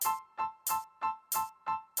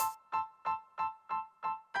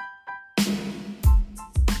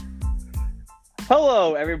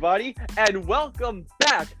Hello, everybody, and welcome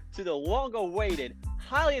back to the long-awaited,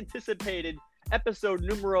 highly anticipated episode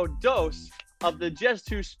numero dos of the Just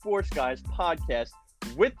Two Sports Guys podcast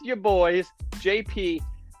with your boys, JP,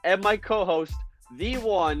 and my co-host, the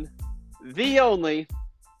one, the only,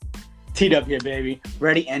 T-Dub here, baby.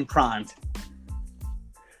 Ready and primed.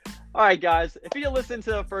 All right, guys, if you listen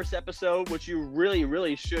to the first episode, which you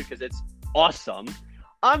really should because it's awesome,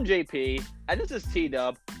 I'm JP, and this is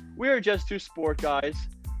T-Dub. We are just two sport guys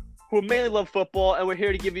who mainly love football, and we're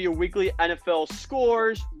here to give you your weekly NFL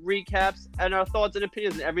scores, recaps, and our thoughts and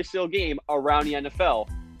opinions in every single game around the NFL.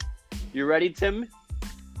 You ready, Tim?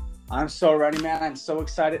 I'm so ready, man. I'm so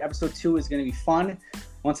excited. Episode 2 is going to be fun.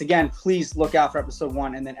 Once again, please look out for episode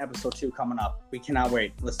 1 and then episode 2 coming up. We cannot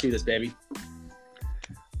wait. Let's do this, baby.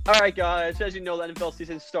 All right, guys. As you know, the NFL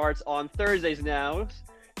season starts on Thursdays now.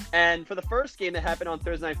 And for the first game that happened on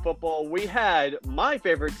Thursday Night Football, we had my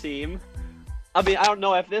favorite team. I mean, I don't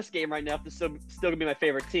know if this game right now is still going to be my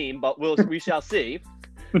favorite team, but we shall see.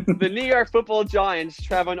 The New York Football Giants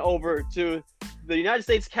traveling over to the United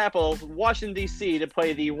States capital, Washington, D.C., to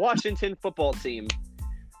play the Washington football team.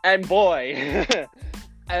 And boy,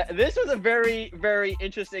 this was a very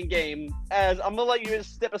interesting game. As I'm going to let you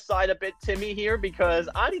step aside a bit, Timmy, here, because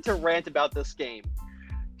I need to rant about this game.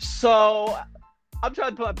 So I'm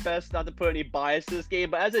trying to put my best not to put any bias to this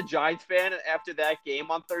game, but as a Giants fan, after that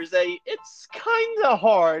game on Thursday, it's kind of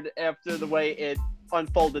hard after the way it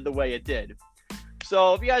unfolded the way it did.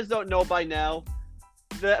 So if you guys don't know by now,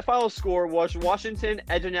 the final score was Washington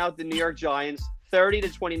edging out the New York Giants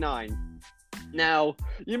 30-29. Now,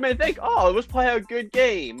 you may think, oh, it was probably a good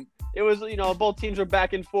game. It was, both teams were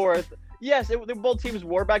back and forth. Yes, both teams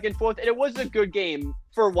were back and forth, and it was a good game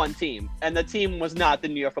for one team, and the team was not the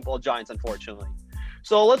New York Football Giants, unfortunately.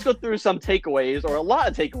 So let's go through some takeaways, or a lot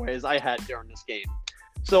of takeaways I had during this game.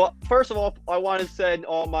 So first of all, I want to send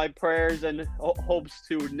all my prayers and hopes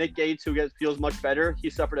to Nick Gates, who feels much better. He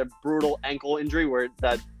suffered a brutal ankle injury where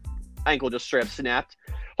that ankle just straight up snapped.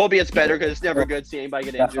 Hope he gets better because it's never good to see anybody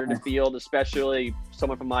get injured in the field, especially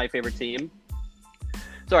someone from my favorite team.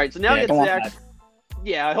 So, all right, so now he gets back.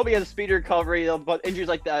 Yeah, I hope he has a speedy recovery, but injuries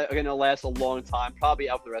like that are going to last a long time, probably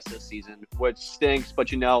out for the rest of the season, which stinks.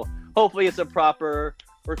 But, hopefully it's a proper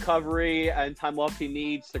recovery and time off he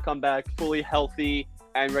needs to come back fully healthy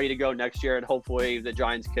and ready to go next year. And hopefully the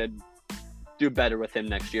Giants could do better with him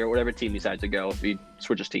next year, whatever team he decides to go if he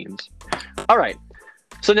switches teams. All right,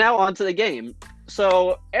 so now on to the game.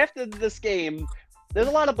 So after this game, there's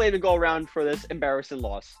a lot of blame to go around for this embarrassing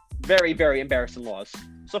loss. Very embarrassing loss.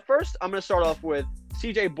 So first, I'm going to start off with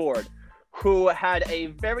CJ Board, who had a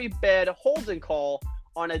very bad holding call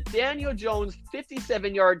on a Daniel Jones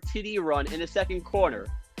 57-yard TD run in the second quarter.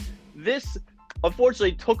 This,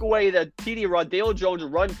 unfortunately, took away the TD run Daniel Jones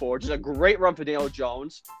run for, which is a great run for Daniel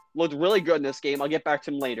Jones. Looked really good in this game. I'll get back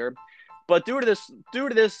to him later. But due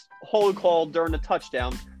to this hold call during the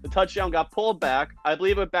touchdown got pulled back. I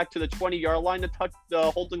believe it went back to the 20-yard line,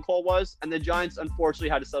 the holding call was, and the Giants unfortunately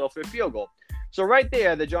had to settle for a field goal. So right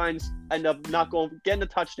there, the Giants end up getting the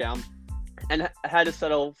touchdown and had to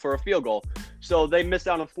settle for a field goal. So they missed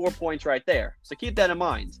out on 4 points right there. So keep that in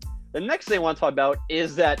mind. The next thing I want to talk about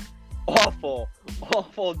is that awful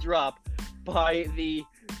drop by the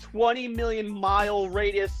 20 million mile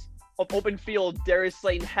radius of open field Darius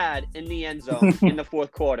Slayton had in the end zone in the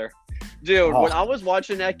fourth quarter. Dude, when I was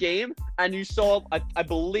watching that game and you saw, I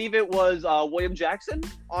believe it was William Jackson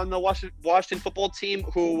on the Washington football team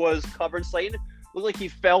who was covering Slayton. It looked like he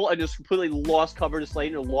fell and just completely lost coverage to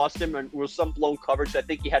Slayton and lost him, and was some blown coverage. I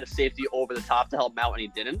think he had a safety over the top to help him out, and he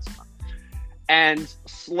didn't. And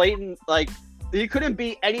Slayton, he couldn't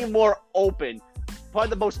be any more open. Probably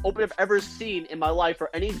the most open I've ever seen in my life for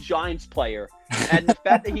any Giants player. And the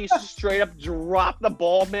fact that he straight up dropped the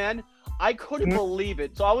ball, man, I couldn't believe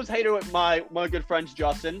it. So I was hating with my good friends,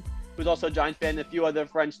 Justin, who's also a Giants fan, and a few other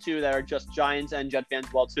friends too that are just Giants and Jet fans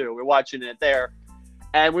as well too. We're watching it there,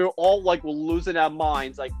 and we were all we're losing our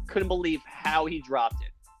minds. Couldn't believe how he dropped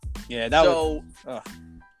it. Yeah, that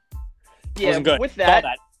wasn't good. With that,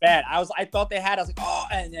 bad. I thought they had. I was like, oh,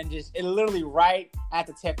 and then just it literally right at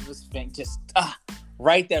the tip of his finger, just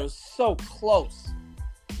right there. It was so close.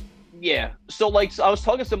 Yeah. So I was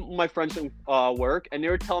talking to some of my friends from work, and they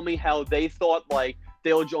were telling me how they thought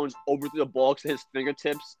Daniel Jones overthrew the ball to his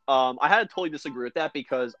fingertips. I had to totally disagree with that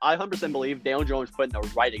because I 100% believe Daniel Jones put in the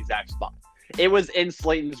right exact spot. It was in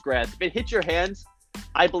Slayton's grasp. If it hit your hands,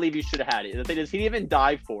 I believe you should have had it. The thing is, he didn't even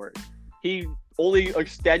dive for it. He only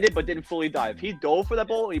extended but didn't fully dive. He dove for that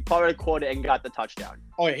ball, he probably caught it and got the touchdown.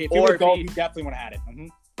 Oh, yeah. If he would go, he definitely would have had it. Mm-hmm.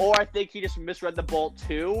 or I think he just misread the ball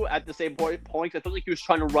too at the same point. I felt like he was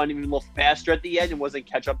trying to run even a little faster at the end and wasn't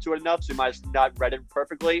catch up to it enough, so he might have not read it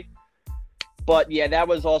perfectly. But yeah, that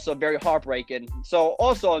was also very heartbreaking. So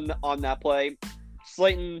also on that play,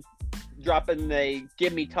 Slayton dropping a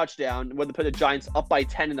give-me touchdown would have put the Giants up by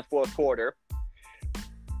 10 in the fourth quarter.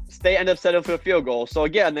 They end up settling for a field goal. So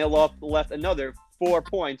again, they left another 4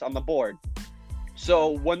 points on the board.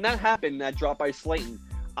 So when that happened, that drop by Slayton,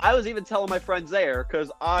 I was even telling my friends there,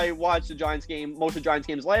 because I watched the Giants game, most of the Giants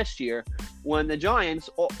games last year, when the Giants,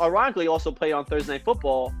 ironically, also played on Thursday Night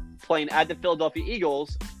Football, playing at the Philadelphia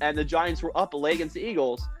Eagles, and the Giants were up late against the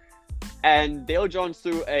Eagles, and Dale Jones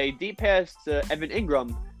threw a deep pass to Evan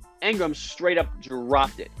Ingram. Ingram straight up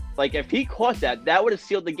dropped it. Like, if he caught that, that would have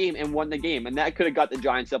sealed the game and won the game, and that could have got the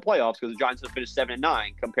Giants to the playoffs, because the Giants have finished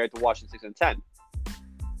 7-9 compared to Washington 6-10.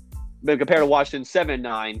 But compared to Washington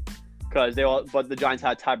 7-9, but the Giants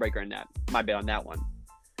had a tiebreaker in that. My bad on that one.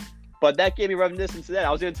 But that gave me reminiscence to that.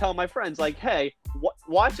 I was going to tell my friends, like, hey,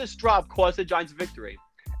 watch this drop cost the Giants a victory.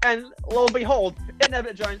 And lo and behold, it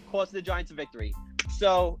never cost the Giants a victory.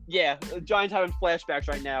 So, yeah, the Giants having flashbacks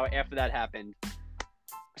right now after that happened.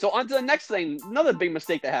 So, on to the next thing, another big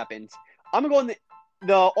mistake that happened. I'm going to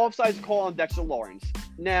go on the offsides call on Dexter Lawrence.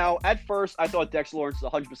 Now, at first, I thought Dexter Lawrence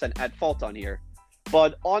was 100% at fault on here.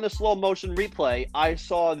 But on the slow motion replay, I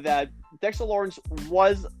saw that Dexter Lawrence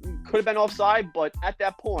could have been offside, but at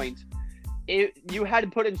that point, you had to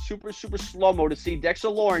put in super, super slow-mo to see Dexter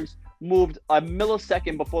Lawrence moved a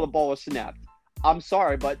millisecond before the ball was snapped. I'm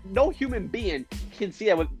sorry, but no human being can see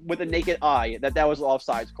that with a naked eye that was an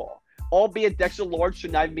offsides call. Albeit Dexter Lawrence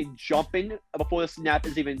should not even be jumping before the snap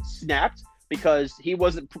is even snapped, because he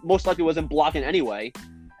most likely wasn't blocking anyway.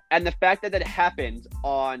 And the fact that happened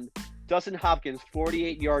on Dustin Hopkins'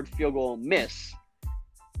 48-yard field goal miss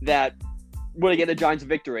that would have given the Giants a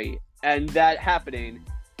victory, and that happening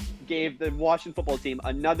gave the Washington football team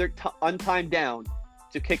another untimed down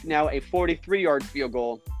to kick now a 43-yard field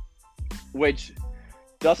goal, which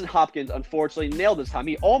Dustin Hopkins unfortunately nailed this time.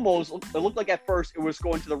 It looked like at first it was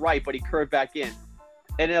going to the right, but he curved back in.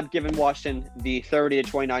 Ended up giving Washington the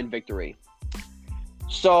 30-29 victory.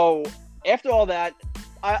 So after all that,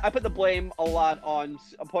 I put the blame on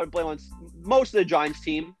most of the Giants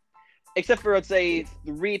team, except for, let's say,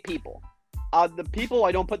 3 people. The people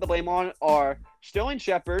I don't put the blame on are Sterling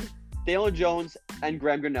Shepard, Daniel Jones, and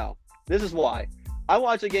Graham Gano. This is why. I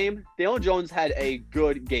watched the game. Daniel Jones had a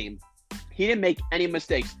good game. He didn't make any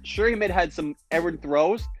mistakes. Sure, he had some errant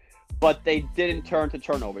throws, but they didn't turn to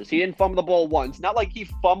turnovers. He didn't fumble the ball once. Not like he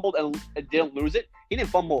fumbled and didn't lose it. He didn't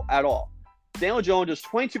fumble at all. Daniel Jones was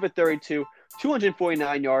 22 for 32,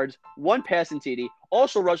 249 yards, 1 passing TD,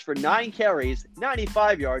 also rushed for 9 carries,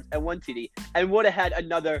 95 yards, and 1 TD, and would have had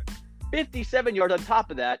another 57 yards on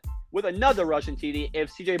top of that with another rushing TD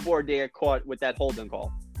if CJ Board didn't get caught with that holding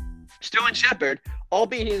call. Sterling Shepard,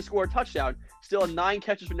 albeit he didn't score a touchdown, still had 9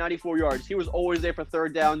 catches for 94 yards. He was always there for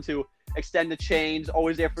third down to extend the chains,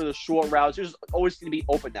 always there for the short routes. He was always going to be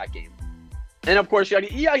open that game. And, of course, you got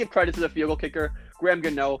to give credit to the field goal kicker, Graham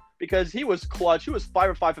Gano, because he was clutch. He was 5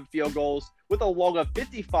 for 5 for field goals with a long of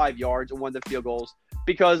 55 yards in one of the field goals,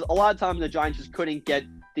 because a lot of times the Giants just couldn't get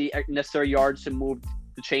the necessary yards to move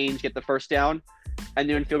the chains, get the first down, and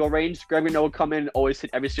then in field goal range, Graham Gano would come in, always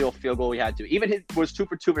hit every single field goal he had to. Even hit was 2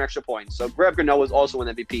 for 2 for extra points. So Graham Gano was also one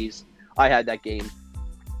of the MVPs I had that game.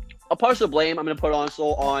 A partial blame I'm going to put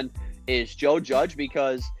also on is Joe Judge,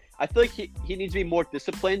 because I feel like he needs to be more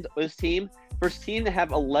disciplined with his team. For his team to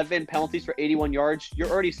have 11 penalties for 81 yards, you're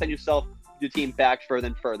already sending your team back further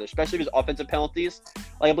and further, especially if it's offensive penalties.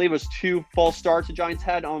 Like, I believe it was 2 false starts the Giants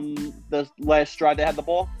had on the last drive they had the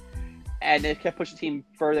ball. And it kept pushing the team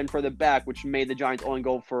further and further back, which made the Giants only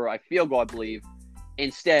go for a field goal, I believe,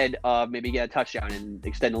 instead of maybe get a touchdown and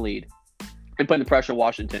extend the lead and putting the pressure on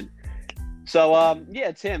Washington. So,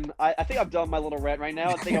 yeah, Tim, I think I've done my little rant right now.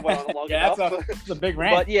 I think I went on long enough. That's a big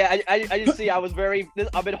rant. But, yeah, I just see I've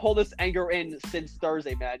been holding this anger in since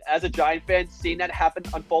Thursday, man. As a Giant fan, seeing that happen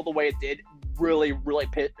unfold the way it did really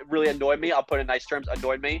annoyed me. I'll put it in nice terms,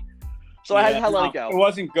 annoyed me. So I had to let it go. It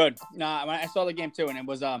wasn't good. Nah, I saw the game, too, and it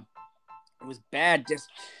was bad. Just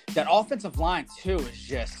that offensive line, too,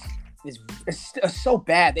 is so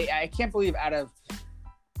bad. I can't believe out of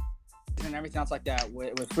and everything else like that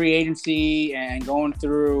with free agency and going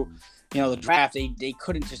through, the draft, they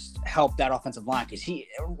couldn't just help that offensive line, because he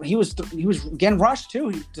was getting rushed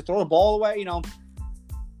too to throw the ball away. You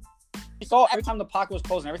saw every time the pocket was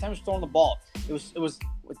closing, every time he was throwing the ball, it was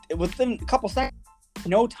within a couple seconds,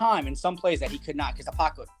 no time in some plays that he could not, because the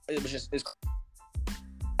pocket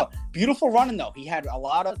beautiful running though. He had a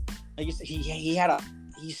lot of, like you said, he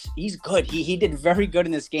he's good. He did very good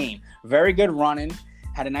in this game. Very good running.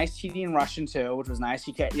 Had a nice TD in rushing too, which was nice.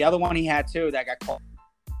 The other one he had too that got called.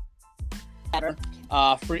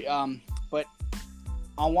 But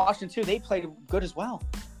on Washington too, they played good as well.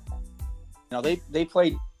 They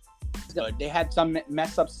played good. They had some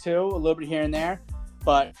mess ups too, a little bit here and there,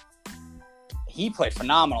 but he played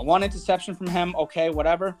phenomenal. One interception from him, okay,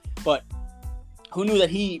 whatever. But who knew that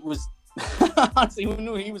he was? Honestly, who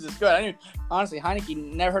knew he was as good? Honestly, Heineke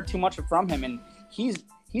never heard too much from him, and he's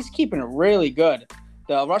keeping it really good.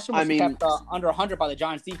 The Russian was kept under 100 by the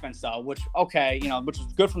Giants defense, though, which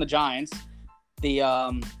was good from the Giants.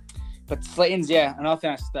 But Slayton's, another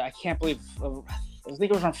thing that I can't believe. I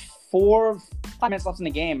think it was around 5 minutes left in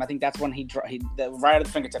the game. I think that's when he right at the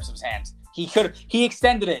fingertips of his hands. He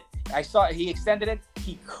extended it. I saw it. He extended it.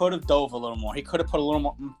 He could have dove a little more. He could have put a little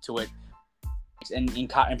more to it, and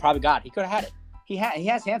probably got. He could have had it. He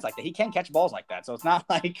has hands like that. He can catch balls like that. So it's not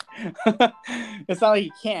like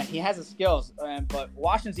he can't. He has the skills. But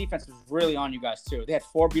Washington's defense was really on you guys too. They had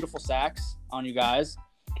 4 beautiful sacks on you guys.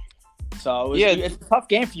 So it's a tough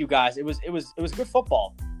game for you guys. It was good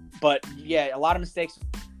football, but a lot of mistakes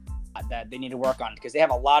that they need to work on because they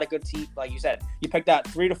have a lot of good team. Like you said, you picked out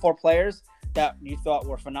 3 to 4 players that you thought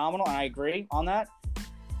were phenomenal, and I agree on that.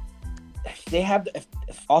 If they have if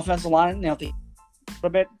offensive line, they a little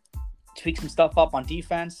bit. Tweak some stuff up on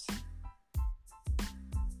defense.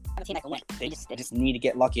 They just need to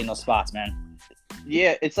get lucky in those spots, man.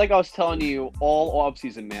 Yeah, it's like I was telling you all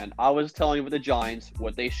offseason, man. I was telling you with the Giants,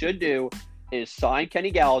 what they should do is sign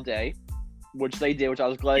Kenny Galladay, which they did, which I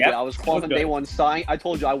was glad to do. I was calling them day one sign. I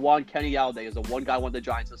told you I want Kenny Galladay as the one guy I want the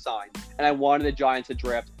Giants to sign. And I wanted the Giants to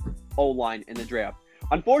draft O-line in the draft.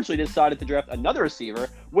 Unfortunately, they decided to draft another receiver,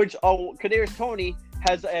 which Kadarius Toney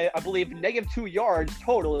has, I believe, -2 yards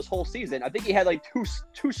total this whole season. I think he had like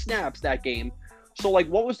two snaps that game. So, like,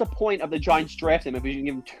 what was the point of the Giants drafting him if we didn't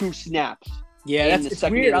give him 2 snaps? Yeah, in the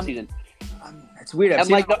second game of the season. It's weird. And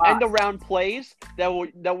like the end around plays that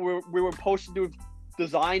we were posted to have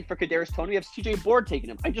designed for Kadarius Toney, we have CJ Board taking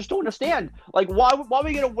him. I just don't understand. Like, why are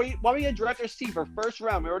we gonna wait? Why are we gonna draft a receiver first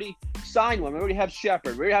round? We already signed one. We already have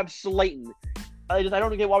Shepard. We already have Slayton. I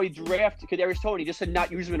don't get why we draft Kadarius Toney just to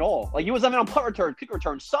not use him at all. Like, use him on punt return, kick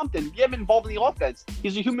return, something. Get him involved in the offense.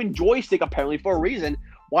 He's a human joystick apparently for a reason.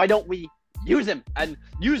 Why don't we use him and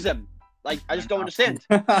use him? Like, I just don't understand.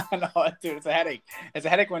 No, dude, it's a headache. It's a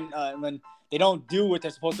headache when they don't do what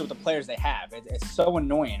they're supposed to with the players they have. It's so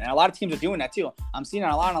annoying, and a lot of teams are doing that too. I'm seeing it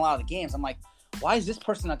a lot in a lot of the games. I'm like, why is this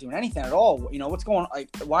person not doing anything at all? What's going on? Like,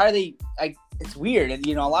 why are they? Like, it's weird. And,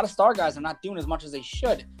 a lot of star guys are not doing as much as they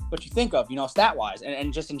should. What you think of, stat wise,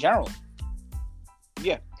 and just in general.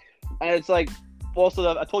 Yeah, and it's like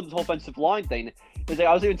also I told you this whole offensive line thing is like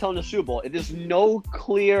I was even telling the Super Bowl if there's no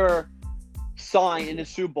clear sign in the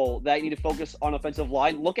Super Bowl that you need to focus on offensive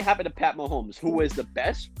line. Look what happened to Pat Mahomes, who is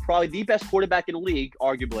probably the best quarterback in the league,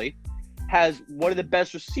 arguably, has one of the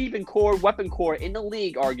best receiving core, weapon core in the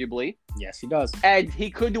league, arguably. Yes, he does. And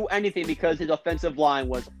he couldn't do anything because his offensive line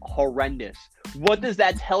was horrendous. What does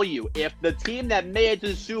that tell you? If the team that made it to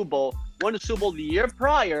the Super Bowl, won the Super Bowl the year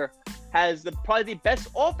prior, has probably the best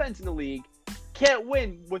offense in the league, can't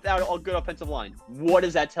win without a good offensive line. What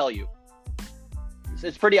does that tell you?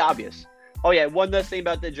 It's pretty obvious. Oh, yeah, one last thing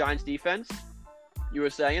about the Giants' defense. You were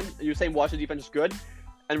saying Washington defense is good,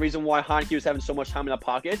 and the reason why Heineke was having so much time in the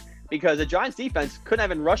pocket, because the Giants' defense couldn't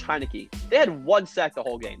even rush Heineke. They had 1 sack the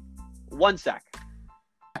whole game. 1 sack.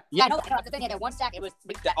 Yeah, I know. The thing, they had 1 sack. It was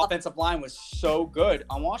the offensive line was so good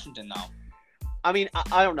on Washington, though. I mean,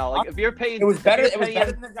 I don't know. Like, if you're paying, it was better. It was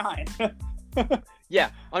better than the Giants. Yeah,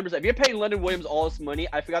 100%. If you're paying Leonard Williams all this money,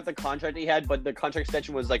 I forgot the contract he had, but the contract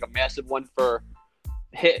extension was like a massive one for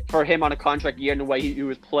him on a contract year, and the way he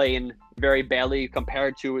was playing very badly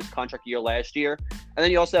compared to his contract year last year. And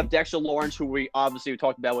then you also have Dexter Lawrence, who we obviously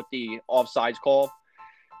talked about with the offsides call.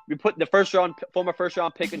 We put the former first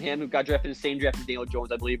round pick in him, who got drafted in the same draft as Daniel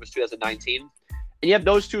Jones, I believe it was 2019. And you have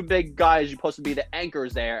those 2 big guys. You're supposed to be the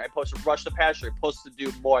anchors there. You're supposed to rush the passer. You're supposed to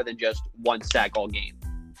do more than just 1 sack all game.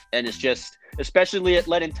 And it's just, especially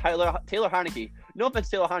letting Taylor Heineke. No offense,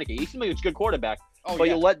 Taylor Heineke. He seems like he's a good quarterback. Oh, but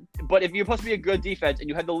yeah. But if you're supposed to be a good defense and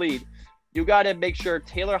you have the lead, you got to make sure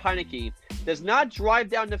Taylor Heineke does not drive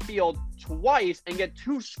down the field twice and get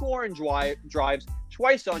 2 scoring drives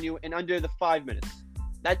twice on you in under the 5 minutes.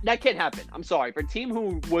 That can't happen. I'm sorry. For a team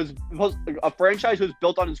who was a franchise who was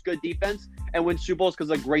built on its good defense and wins Super Bowls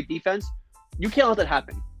because of great defense, you can't let that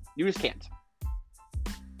happen. You just can't.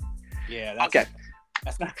 Yeah,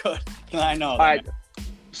 that's not good. I know. All right.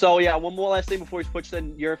 So yeah, one more last thing before we switch to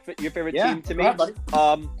your favorite team to me. Ahead, buddy.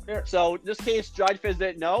 Sure. So in this case, Giant fans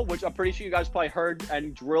didn't know, which I'm pretty sure you guys probably heard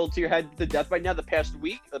and drilled to your head to death right now. The past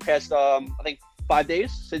I think 5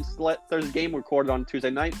 days since Thursday's game recorded on Tuesday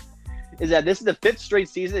night, is that this is the 5th straight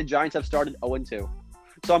season the Giants have started 0-2.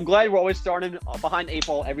 So I'm glad we're always starting behind 8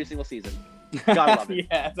 ball every single season. Gotta love it.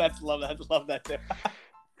 Yeah, love that too.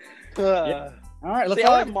 Yeah. All right, let's See,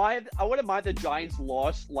 I wouldn't mind the Giants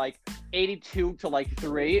lost like 82 to like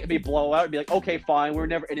 3. It'd be blowout. It'd be like, okay, fine, we're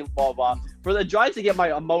never in it, blah blah. For the Giants to get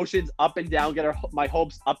my emotions up and down, my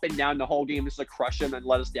hopes up and down the whole game, just to crush them and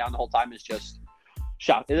let us down the whole time is just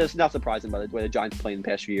shocking. It is not surprising by the way the Giants play in the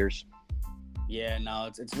past few years. Yeah, no,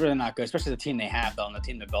 it's really not good, especially the team they have though, and the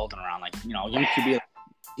team they're building around. Like, you know, young QB,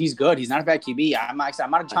 he's good. He's not a bad QB. I'm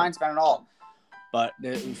not a Giants fan at all. But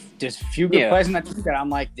there's a few good players in that team that I'm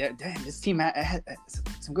like, damn, this team has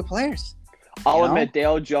some good players. I'll admit,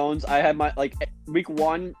 Dale Jones, I had my, like, week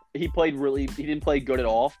 1, he didn't play good at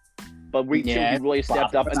all. But week 2, he really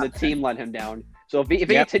stepped up, and the team let him down. So if he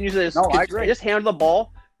continues this, just handle the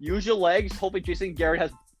ball, use your legs. Hopefully Jason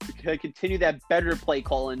Garrett can continue that better play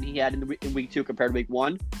calling he had in week 2 compared to week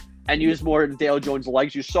 1. And use more Dale Jones'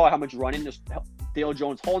 legs. You saw how much running Dale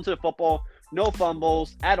Jones holding to the football. No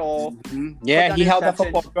fumbles at all. Mm-hmm. Yeah, he held that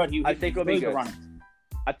football good. I think it'll be good.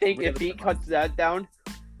 I think if he cuts that down,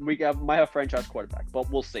 might have a franchise quarterback.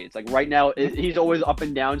 But we'll see. It's like right now, he's always up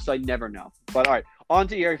and down, so I never know. But all right, on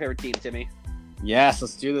to your favorite team, Timmy. Yes,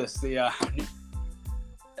 let's do this. I'm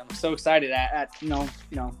so excited at New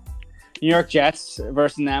York Jets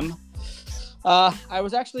versus them. I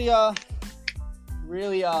was actually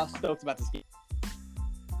really stoked about this game.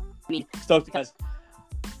 Stoked because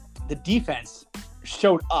the defense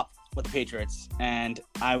showed up with the Patriots, and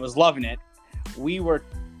I was loving it. We were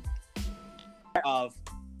oh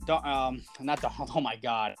my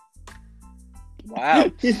God.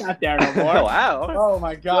 Wow. He's not there no more. Wow. Oh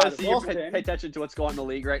my God. So you pay attention to what's going on in the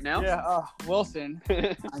league right now. Yeah. Wilson.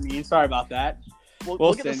 Sorry about that.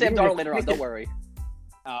 We'll get to Sam Darnold later on. Don't worry.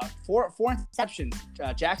 4 interceptions.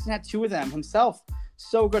 Jackson had 2 of them himself.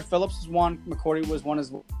 So good. Phillips was 1. McCourty was 1 as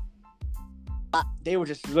well. They were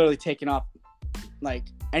just literally taking up like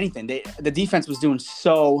anything. The defense was doing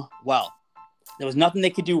so well. There was nothing they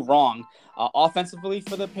could do wrong. Offensively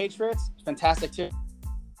for the Patriots, fantastic too.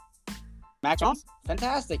 Mac Jones,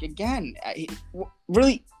 fantastic again.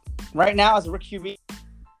 Really, right now as a rookie QB,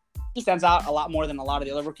 he stands out a lot more than a lot of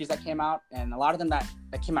the other rookies that came out, and a lot of them that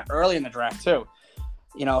came out early in the draft too.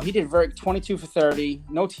 You know, he did 22 for 30,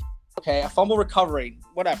 a fumble recovery,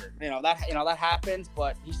 whatever. That happens,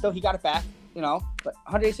 but he got it back. But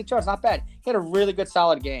 186 yards, not bad. He had a really good,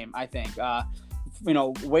 solid game, I think.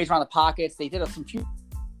 Ways around the pockets. They did some few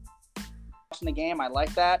in the game. I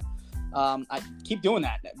like that. I keep doing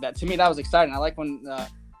that. That to me, that was exciting. I like when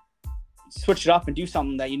switch it up and do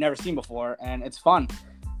something that you've never seen before, and it's fun.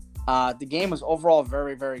 The game was overall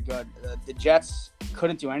very, very good. The Jets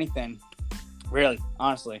couldn't do anything, really,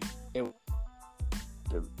 honestly. It was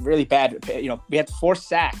really bad. We had 4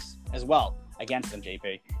 sacks as well against them,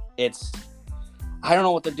 JP. I don't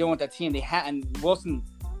know what they're doing with that team. And Wilson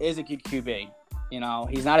is a good QB.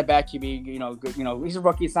 He's not a bad QB. He's a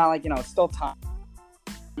rookie. It's not like it's still time.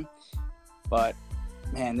 But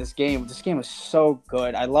man, this game was so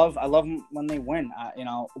good. I love them when they win.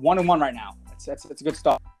 1-1 right now. It's a good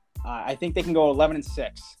start. I think they can go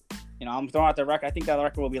 11-6. I'm throwing out the record. I think that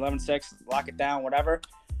record will be 11-6. Lock it down, whatever.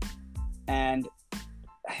 And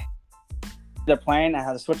they're playing and how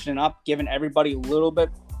they're switching it up, giving everybody a little bit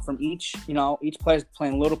from each. Each player's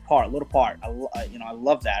playing a little part. I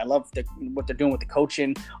love that. I love what they're doing with the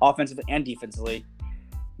coaching, offensively and defensively.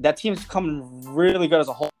 That team's coming really good as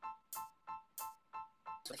a whole.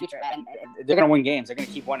 Future, and they're going to win games. They're going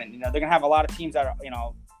to keep winning. They're going to have a lot of teams that are,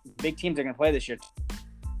 big teams are going to play this year.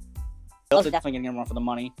 Bills are definitely going to get one for the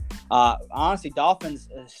money. Honestly, Dolphins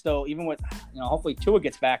still, even with, hopefully Tua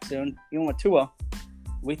gets back soon. Even with Tua,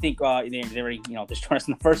 we think they already, destroyed us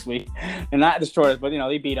in the first week. And not destroyed us, but,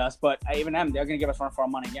 they beat us. But even them, they're going to give us one for our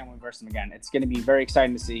money again when we verse them again. It's going to be very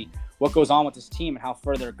exciting to see what goes on with this team and how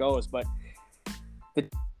further it goes. But,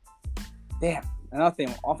 another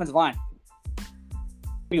thing, offensive line.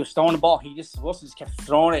 He was throwing the ball. Wilson just kept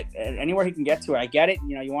throwing it anywhere he can get to it. I get it.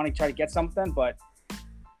 You want to try to get something, but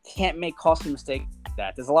can't make costly mistakes like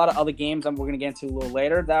that. There's a lot of other games we're going to get into a little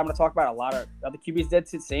later that I'm going to talk about. A lot of other QBs did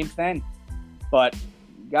the same thing, but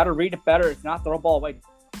you got to read it better. If not, throw a ball away.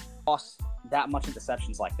 Cost that much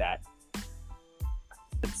interceptions like that.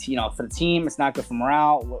 It's, for the team, it's not good for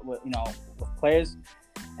morale. With players,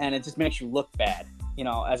 and it just makes you look bad.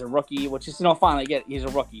 As a rookie, which is fine. I get he's a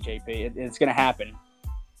rookie, JP. It's going to happen.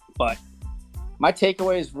 But My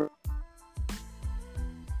takeaway is from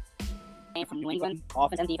New England,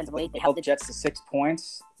 offense and defensively, they held the Jets to 6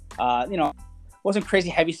 points. Wasn't crazy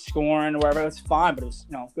heavy scoring or whatever. It was fine, but it was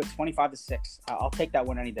good 25-6. I'll take that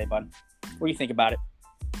one any day, bud. What do you think about it?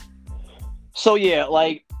 So yeah,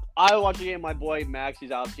 like I watched the game. My boy Max, he's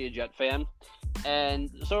obviously a Jet fan, and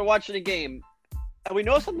so we're watching the game, and we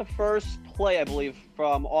noticed on the first play, I believe,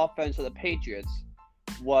 from offense of the Patriots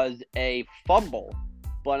was a fumble,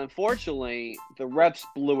 but unfortunately, the refs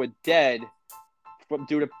blew it dead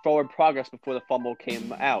due to forward progress before the fumble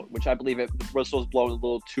came out, which I believe the whistle was blown a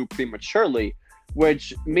little too prematurely,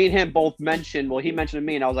 which me and him both mentioned. Well, he mentioned to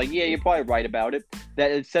me, and I was like, yeah, you're probably right about it,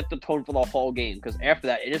 that it set the tone for the whole game, because after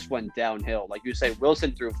that, it just went downhill. Like you say,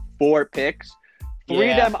 Wilson threw 4 picks.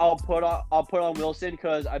 3 of them I'll put on Wilson,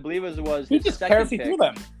 because I believe it was he his just second carefully pick. threw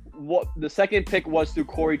them. The second pick was through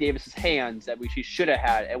Corey Davis's hands, that which he should have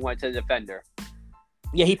had, and went to the defender.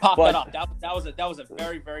 Yeah, he popped that up. That was a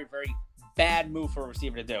very, very, very bad move for a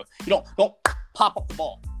receiver to do. You don't pop up the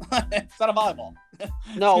ball. It's not a volleyball.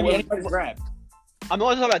 No, anybody's grab. I'm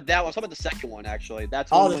not talking about that one. I'm talking about the second one, actually. That's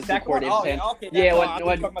the second one.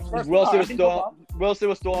 When Wilson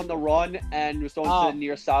was still on the run and was still to the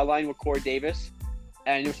near sideline with Corey Davis,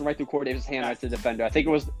 and it was right through Corey Davis' hand right to the defender. I think it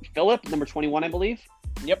was Phillip, number 21, I believe.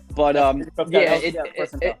 Yep. But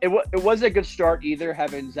it wasn't a good start either,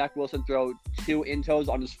 having Zach Wilson throw 2 intos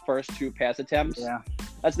on his first 2 pass attempts. Yeah.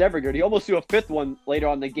 That's never good. He almost threw a 5th one later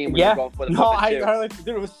on in the game. Yeah. Going for the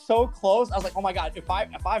dude, it was so close. I was like, oh my god, if 5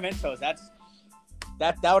 intos, that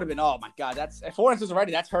would have been, oh my god, that's 4 inches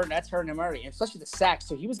already. That's hurting him already, and especially the sacks.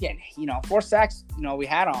 So he was getting 4 sacks. We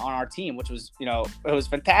had on our team, which was it was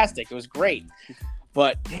fantastic. It was great,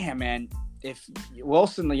 but damn man, if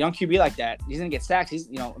Wilson, the young QB like that, he's gonna get sacks. He's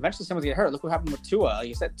eventually someone's gonna get hurt. Look what happened with Tua. Like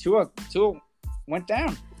you said, Tua went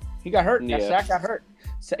down. He got hurt. That sack got hurt.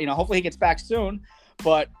 So, hopefully he gets back soon.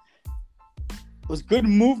 But it was good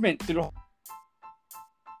movement through the whole.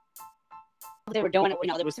 They were doing it.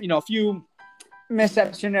 There was a few missed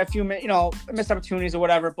opportunities or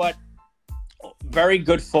whatever, but very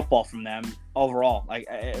good football from them overall. Like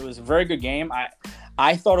it was a very good game.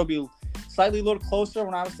 I thought it would be slightly a little closer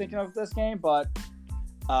when I was thinking of this game, but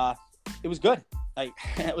it was good. Like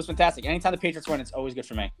it was fantastic. Anytime the Patriots win, it's always good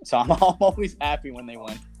for me. So I'm always happy when they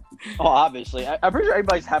win. Oh, obviously. I'm pretty sure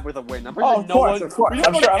everybody's happy with a win. I'm pretty sure of course.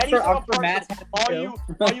 I'm sure Matt's happy.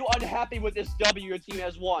 Are you unhappy with this W your team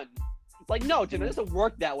has won? Like, no, Tim, it doesn't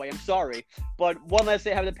work that way. I'm sorry. But one last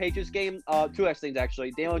thing, having the Patriots game, 2 last things,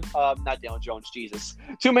 actually. Not Daniel Jones, Jesus.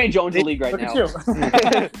 2 main Jones in the league right now.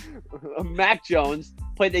 Mac Jones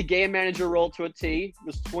played the game manager role to a T.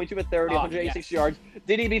 Was 22 for 30, 186 yards.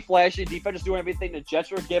 Didn't even be flashy. Defense was doing everything. The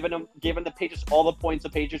Jets were giving the Patriots all the points the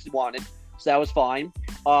Patriots wanted. So that was fine.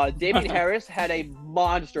 Damian Harris had a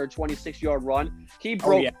monster 26-yard run. He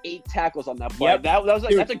broke 8 tackles on that play. Yep.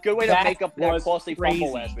 That's a good way to make up for that costly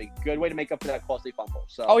fumble last week. Good way to make up for that costly fumble.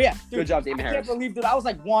 So good job, Damian Harris. I can't believe that. I was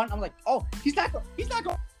like, oh, he's not going.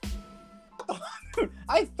 Dude,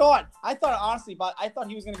 I thought honestly, but I thought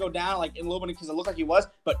he was gonna go down like in a little bit because it looked like he was.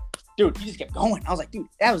 But dude, he just kept going. I was like, dude,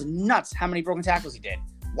 that was nuts. How many broken tackles he did?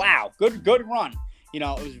 Wow, good run. It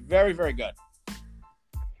was very, very good.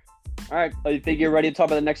 All right, you think you're ready to talk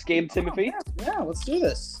about the next game, Timothy? Yeah, let's do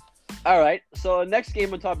this. All right, so the next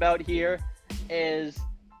game we'll talk about here is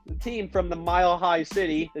the team from the Mile High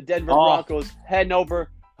City, the Denver Broncos, heading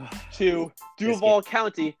over to Duval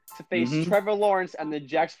County to face Trevor Lawrence and the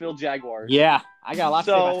Jacksonville Jaguars. Yeah, I got a lot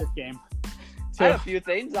to say about this game. I have a few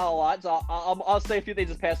things, not a lot, so I'll say a few things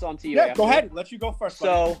and pass it on to you. Yeah, go ahead. Let you go first.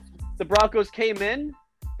 So the Broncos came in,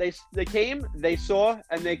 they saw,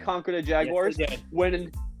 and they conquered the Jaguars,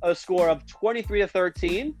 winning a score of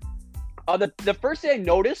 23-13. The first thing I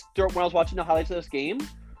noticed when I was watching the highlights of this game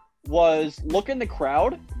was look in the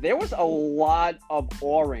crowd. There was a lot of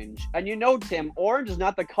orange. And Tim, orange is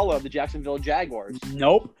not the color of the Jacksonville Jaguars.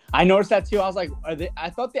 Nope. I noticed that too. I was like, I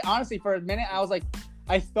thought honestly, for a minute,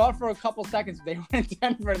 I thought for a couple seconds they were in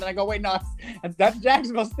Denver, and then I go, wait, no, that's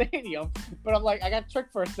Jacksonville Stadium. But I'm like, I got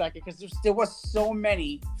tricked for a second because there was so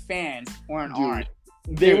many fans wearing orange.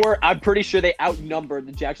 I'm pretty sure they outnumbered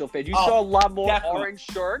the Jacksonville fans. You saw a lot more orange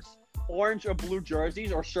shirts, orange or blue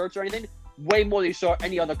jerseys or shirts or anything. Way more than you saw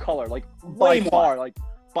any other color. By far.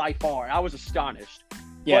 I was astonished.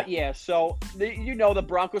 Yeah. But so the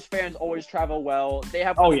Broncos fans always travel well. They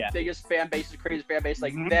have one of the biggest fan bases, crazy fan base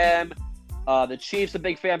like them. The Chiefs, a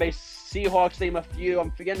big fan base. Seahawks, name a few. I'm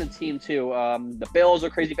forgetting the team too. The Bills are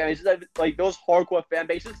crazy fan bases. Like those hardcore fan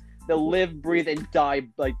bases that live, breathe, and die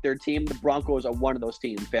like their team. The Broncos are one of those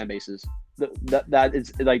fan bases. That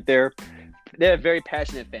is like they're a very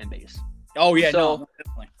passionate fan base. Oh yeah,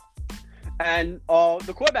 definitely. And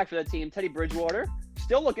the quarterback for that team, Teddy Bridgewater,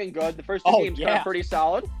 still looking good. The first two games kind of pretty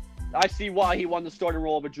solid. I see why he won the starting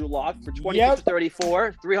role over Drew Lock for 26 to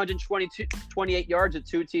 34, 328 yards at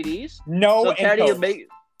 2 TDs. No, so Teddy,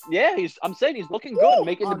 I'm saying he's looking good,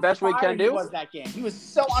 making the best we can do. He was that game. He was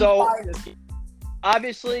so on fire this game.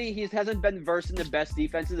 Obviously, he hasn't been versed in the best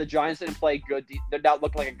defenses. The Giants didn't play good. They're not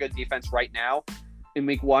looking like a good defense right now in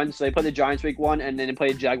week 1. So they play the Giants week 1, and then they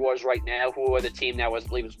play the Jaguars right now, who are the team now I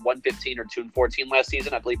believe was 115 or 2-14 last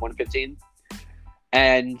season. I believe 115.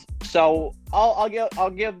 And so I'll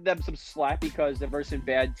give them some slack because they're versing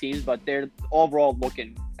bad teams, but they're overall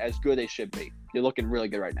looking as good as they should be. They're looking really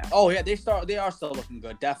good right now. Oh yeah, they are still looking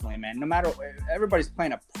good, definitely, man. No matter, everybody's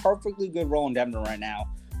playing a perfectly good role in Denver right now,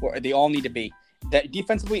 where they all need to be, that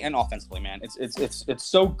defensively and offensively, man. It's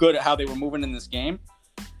so good at how they were moving in this game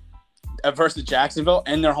versus Jacksonville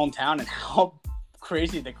in their hometown, and how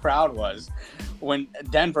crazy the crowd was when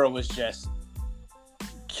Denver was just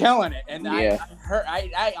killing it. And I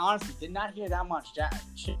honestly did not hear that much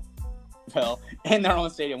Jacksonville in their own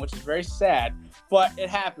stadium, which is very sad, but it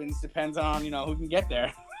happens. Depends on who can get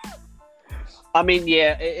there. I mean,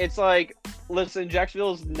 yeah, it's like, listen,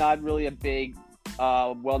 Jacksonville's not really a big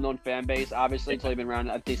well-known fan base, obviously. It's only been around,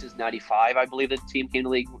 I think, since 95. I believe the team came to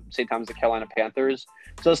the league same time as the Carolina Panthers.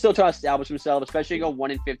 So they're still trying to establish themselves, especially go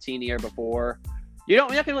 1-15 the year before. You're not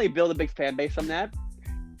going to really build a big fan base from that.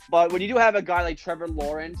 But when you do have a guy like Trevor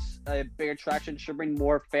Lawrence, a big attraction, should bring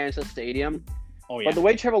more fans to the stadium. Oh, yeah. But the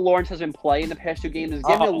way Trevor Lawrence has been playing the past 2 games is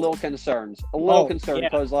giving me a little concerned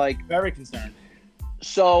because, very concerned.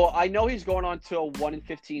 So I know he's going on to a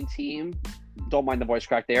 1-15 team. Don't mind the voice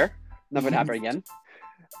crack there. Not going to happen again.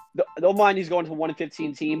 Don't mind he's going to a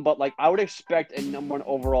 1-15 team, but I would expect a number 1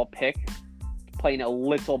 overall pick playing a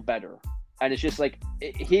little better. And it's just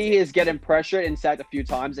he is getting pressure and sacked a few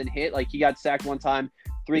times and hit. He got sacked one time,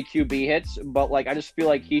 3 QB hits, but I just feel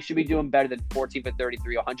like he should be doing better than 14 for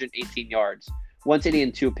 33, 118 yards, 1 TD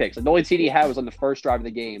and 2 picks. The only TD he had was on the first drive of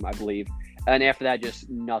the game, I believe. And after that, just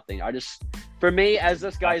nothing. For me, as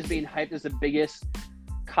this guy is being hyped as the biggest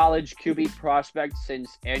college QB prospect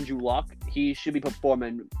since Andrew Luck, he should be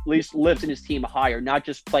performing, at least lifting his team higher, not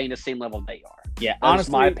just playing the same level they are. Yeah, that's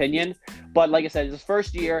my opinion. But like I said, it's his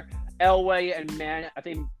first year. Elway and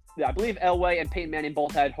I believe Elway and Peyton Manning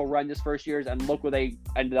both had horrendous first years, and look where they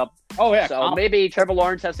ended up. Oh yeah, so maybe Trevor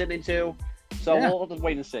Lawrence has something too. So we'll just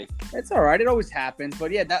wait and see. It's all right. It always happens.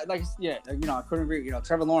 But yeah, I couldn't agree.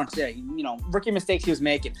 Trevor Lawrence, rookie mistakes he was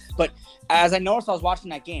making. But as I noticed, I was watching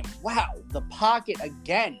that game. Wow, the pocket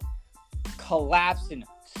again collapsing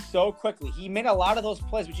so quickly. He made a lot of those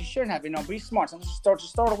plays, which he shouldn't have. But he's smart. Sometimes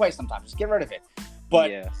just throw it away. Sometimes just get rid of it.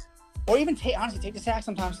 But or even take the sack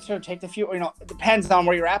sometimes too. Take the few. It depends on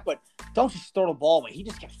where you're at. But don't just throw the ball away. He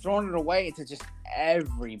just kept throwing it away into just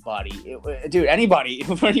everybody. Dude, anybody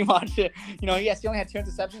pretty much. Yes, he only had 2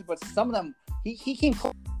 interceptions, but some of them he came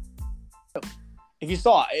close. If you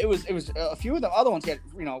saw, it was a few of the other ones he had,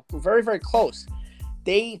 very, very close.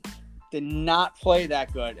 They did not play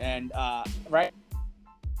that good, and right.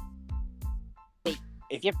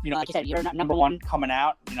 If you like you said, you're number 1 coming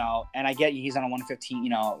out, and I get he's on a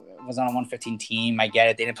 115, was on a 115 team. I get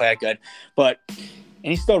it. They didn't play that good,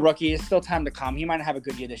 and he's still a rookie. It's still time to come. He might not have a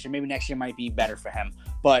good year this year. Maybe next year might be better for him.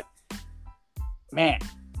 But man,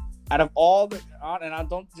 out of all and I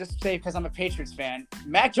don't just say because I'm a Patriots fan,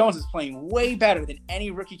 Mac Jones is playing way better than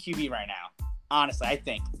any rookie QB right now. Honestly, I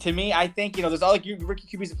think. To me, I think, there's other rookie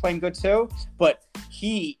QBs that are playing good too, but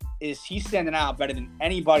he's standing out better than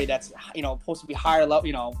anybody that's, supposed to be higher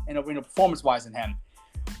level, performance-wise than him.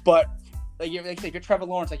 But, if you're Trevor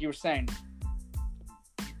Lawrence, like you were saying,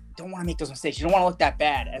 you don't want to make those mistakes. You don't want to look that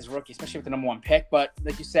bad as a rookie, especially with the number 1 pick. But,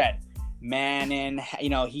 like you said, Manning,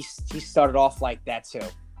 he started off like that too.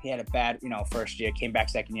 He had a bad, first year, came back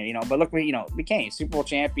second year, but look where, became Super Bowl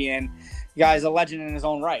champion. The guy's a legend in his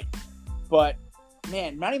own right. But,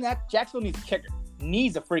 man, not even that. Jacksonville needs a kicker.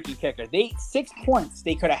 Needs a freaking kicker. 6 points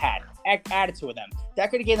they could have had added to them. That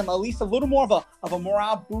could have gave them at least a little more of a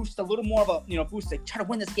morale boost, a little more of a boost. They try to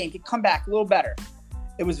win this game, could come back a little better.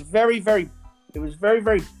 It was very, very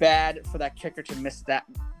bad for that kicker to miss that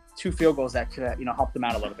 2 field goals that could have helped them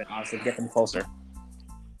out a little bit. Honestly, get them closer.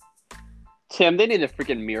 Tim, they need a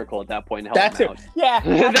freaking miracle at that point to help them out. Yeah,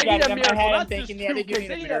 they need a miracle. Not just 2 picks.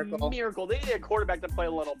 They need a miracle. They need a quarterback to play a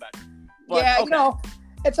little better. But,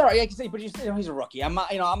 it's all right. Yeah, you can say, but he's a rookie. I'm not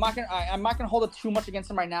gonna hold it too much against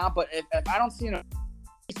him right now. But if I don't see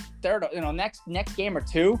third, next game or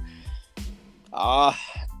 2,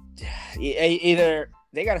 either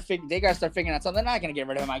they gotta start figuring out something. They're not gonna get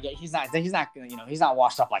rid of him. He's not he's not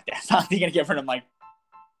washed up like that. It's not gonna get rid of him.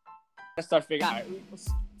 Start figuring out.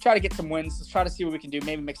 try to get some wins. Let's try to see what we can do.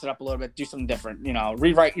 Maybe mix it up a little bit, do something different.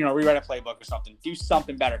 Rewrite a playbook or something. Do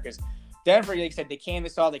something better because Denver, like I said, they came, they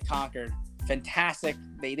saw, they conquered. Fantastic.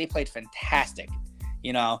 They played fantastic.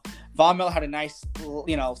 Von Miller had a nice,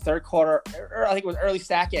 third quarter. I think it was early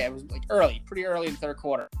sack. Yeah, it was like pretty early in the third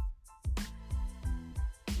quarter.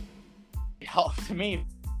 It helped to me.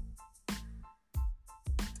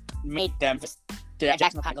 Made them just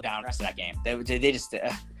Jacksonville go down the rest of that game. They just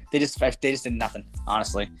did nothing.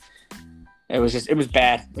 Honestly, it was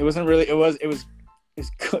bad. It wasn't really. It was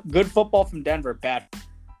good football from Denver. Bad.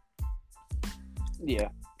 Yeah.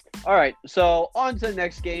 All right. So on to the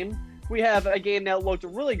next game. We have a game that looked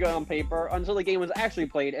really good on paper until the game was actually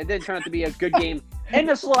played and then turned out to be a good game in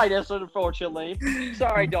the slightest, unfortunately.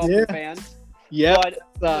 Sorry, Dolphin fans. Yeah. But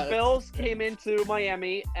the Bills came into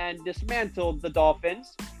Miami and dismantled the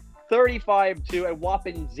Dolphins 35 to a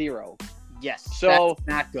whopping 0. Yes. So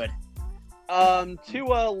that's not good.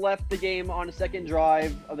 Tua left the game on the second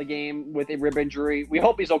drive of the game with a rib injury. We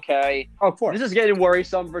hope he's okay. Oh, of course. This is getting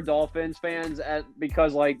worrisome for Dolphins fans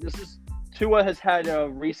because Tua has had a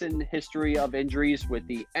recent history of injuries with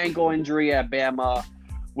the ankle injury at Bama,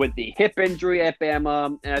 with the hip injury at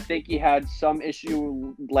Bama, and I think he had some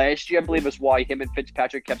issue last year. I believe it's why him and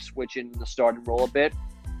Fitzpatrick kept switching the starting role a bit.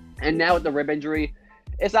 And now with the rib injury,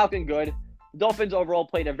 it's not looking good. The Dolphins overall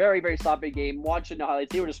played a very, very sloppy game. Watching the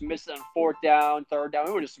highlights, they were just missing on fourth down, third down.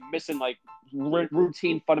 We were just missing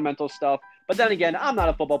routine fundamental stuff. But then again, I'm not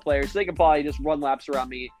a football player, so they can probably just run laps around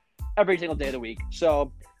me every single day of the week.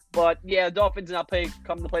 But yeah, the Dolphins did not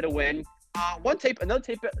come to play to win. Another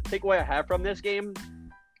takeaway I have from this game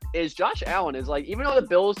is Josh Allen is even though the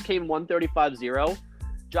Bills came 135-0,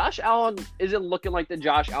 Josh Allen isn't looking like the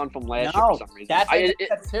Josh Allen from last year for some reason.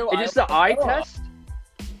 It's just the eye test.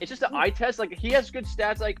 It's just the eye test. He has good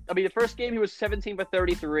stats. The first game he was 17 for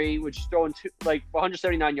 33, which is throwing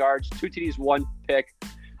 179 yards, 2 TDs, 1 pick.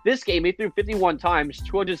 This game, he threw 51 times,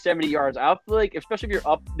 270 yards. I feel like, especially if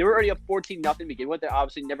you're up, they were already up 14-0 to begin with. They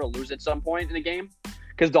obviously never lose at some point in the game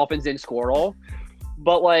because Dolphins didn't score at all.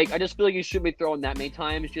 But, I just feel like you shouldn't be throwing that many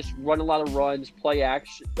times. Just run a lot of runs, play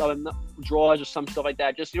action, draws, or some stuff like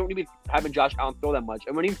that. Just, you don't need to be having Josh Allen throw that much.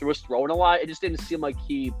 And when he was throwing a lot, it just didn't seem like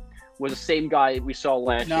he was the same guy we saw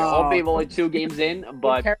last year. Albeit only 2 games in,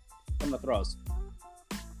 but from the throws.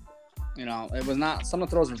 It was not. Some of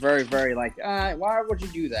the throws were very, very why would you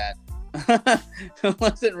do that? It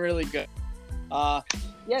wasn't really good.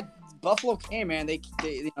 Yeah, Buffalo came, man. They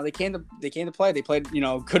came to play. They played,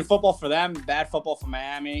 good football for them, bad football for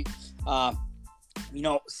Miami. I'm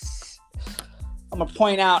gonna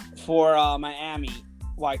point out for Miami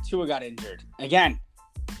why Tua got injured again.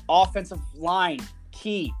 Offensive line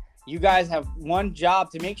key. You guys have one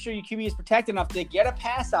job to make sure your QB is protected enough to get a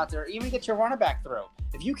pass out there, even get your running back through.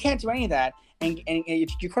 If you can't do any of that, and your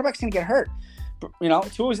quarterback's going to get hurt.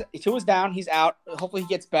 Tua's down. He's out. Hopefully he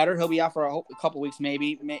gets better. He'll be out for a couple weeks,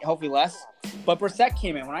 maybe, hopefully less. But Brissett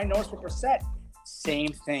came in. When I noticed with Brissett, same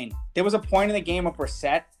thing. There was a point in the game with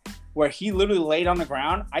Brissett where he literally laid on the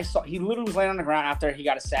ground. He literally was laying on the ground after he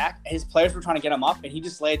got a sack. His players were trying to get him up, and he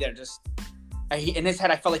just laid there. In his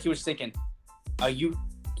head, I felt like he was thinking, are you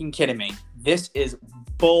kidding me? This is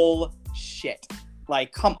bullshit.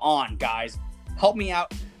 Come on, guys. Help me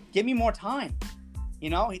out. Give me more time.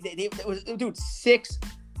 Dude, 6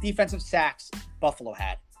 defensive sacks Buffalo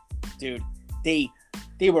had. Dude, they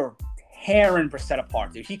were tearing Brissett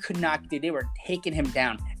apart, dude. He could not. They were taking him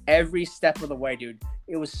down every step of the way, dude.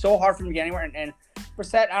 It was so hard for him to get anywhere. And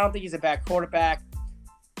Brissett, I don't think he's a bad quarterback,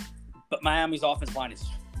 but Miami's offensive line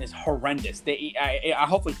is horrendous. I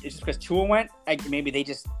hopefully it's just because Tua went. Maybe they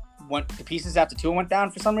just went to pieces after Tua went down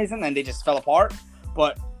for some reason, and they just fell apart.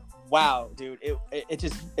 But wow, dude,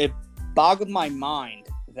 it boggled my mind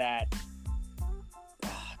that,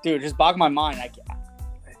 dude, it just boggled my mind.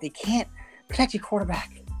 They can't protect your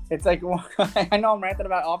quarterback. It's I know I'm ranting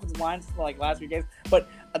about offensive lines last few games, but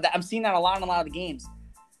I'm seeing that a lot in a lot of the games.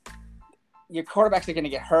 Your quarterbacks are going to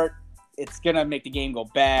get hurt. It's going to make the game go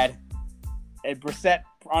bad. And Brissett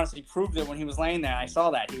honestly proved it when he was laying there. I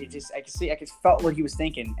saw that. I could felt what he was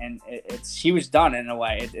thinking, and he was done in a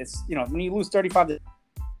way. It's when you lose 35,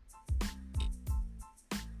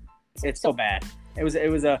 it's so bad. It was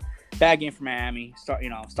a bad game for Miami. Start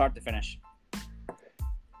to finish.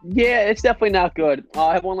 Yeah, it's definitely not good.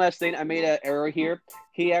 I have one last thing. I made an error here.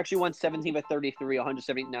 He actually went 17 for 33,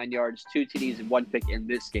 179 yards, 2 TDs, and 1 pick in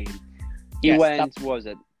this game. He went, what was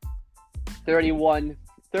it,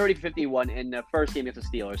 30-51 in the first game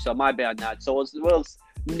against the Steelers. So my bad, not. So we'll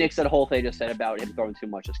nix that whole thing I just said about him throwing too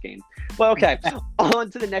much this game. Well, okay, on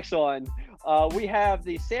to the next one. We have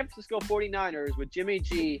the San Francisco 49ers with Jimmy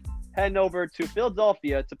G heading over to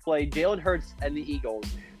Philadelphia to play Jalen Hurts and the Eagles.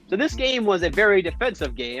 So this game was a very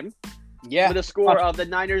defensive game. Yeah. With a score of the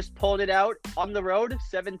Niners pulling it out on the road,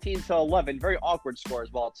 17-11. Very awkward score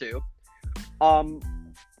as well, too.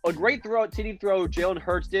 A great TD throw Jalen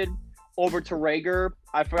Hurts did over to Rager.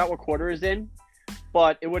 I forgot what quarter is in,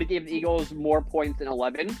 but it would have given the Eagles more points than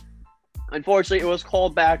 11. Unfortunately, it was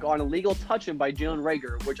called back on illegal touching by Jalen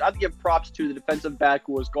Rager, which I have to give props to the defensive back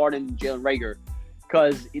who was guarding Jalen Rager,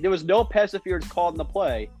 because there was no pass interference called in the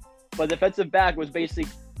play, but the defensive back was basically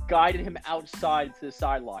guiding him outside to the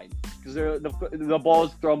sideline, because the ball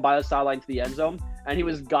was thrown by the sideline to the end zone, and he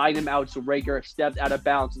was guiding him out, so Rager stepped out of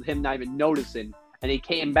bounds with him not even noticing, and he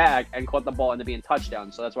came back and caught the ball and ended up being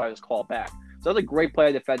touchdown, so that's why it was called back. So that was a great play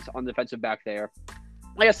of defense on the defensive back there.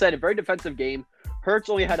 Like I said, a very defensive game. Hurts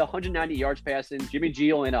only had 190 yards passing. Jimmy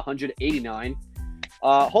G only had 189.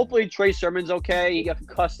 Hopefully Trey Sermon's okay. He got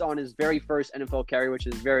concussed on his very first NFL carry, which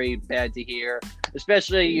is very bad to hear.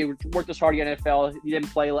 Especially you worked this hard in the NFL. He didn't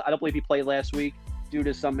play. I don't believe he played last week due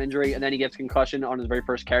to some injury, and then he gets concussion on his very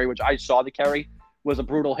first carry, which I saw the carry was a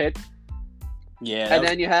brutal hit. Yeah. And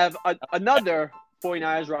then you have another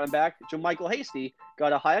 49ers running back, JaMychal Hasty,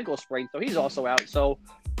 got a high ankle sprain, so he's also out. So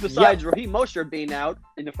besides Raheem Mostert being out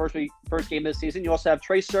in the first game of the season, you also have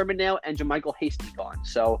Trey Sermon now and JaMychal Hasty gone.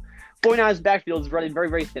 So 49ers backfield is running very,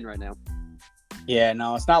 very thin right now. Yeah,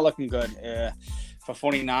 no, it's not looking good for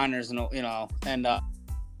 49ers, and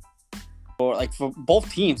for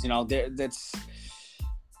both teams,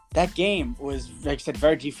 that game was, like I said,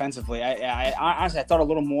 very defensively. I honestly, I thought a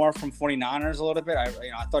little more from 49ers a little bit.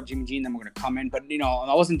 I thought Jimmy G and them were going to come in, but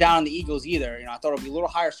I wasn't down on the Eagles either. I thought it would be a little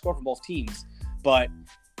higher score from both teams, but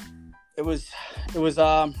it was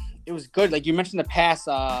good. Like you mentioned, the pass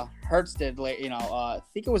Hurts did. I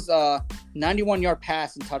think it was a 91-yard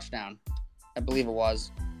pass and touchdown. I believe it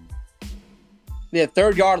was. The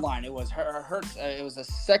 3rd-yard line. It was Hurts. It was a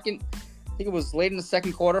second. I think it was late in the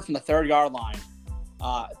second quarter from the 3rd-yard line.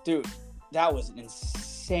 Dude, that was an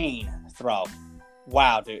insane throw.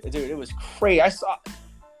 Wow, dude, it was crazy. I saw,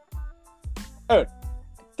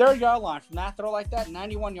 3rd-yard line from that throw like that,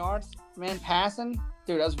 91 yards, man, passing.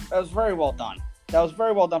 Dude, that was very well done. That was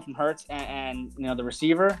very well done from Hurts and the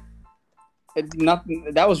receiver.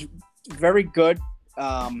 That was very good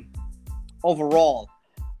overall.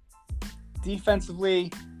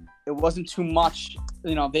 Defensively, it wasn't too much.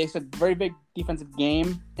 They said very big defensive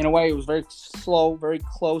game. In a way, it was very slow, very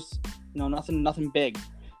close. Nothing big.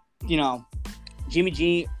 Jimmy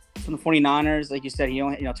G from the 49ers, like you said, he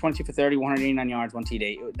only 22 for 30, 189 yards, 1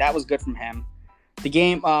 TD. That was good from him. The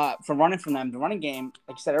game from running from them, the running game,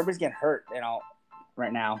 like you said, everybody's getting hurt.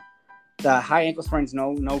 Right now, the high ankle sprain's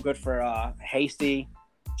no good for Hasty.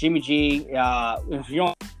 Jimmy G, if you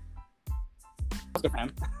don't, good for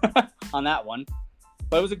him on that one.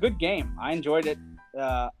 But it was a good game. I enjoyed it.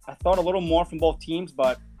 I thought a little more from both teams,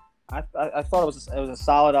 but I thought it was a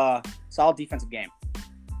solid defensive game.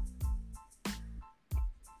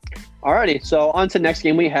 Alrighty, so on to the next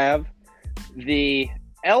game. We have the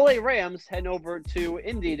LA Rams heading over to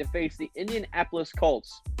Indy to face the Indianapolis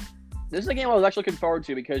Colts. This is a game I was actually looking forward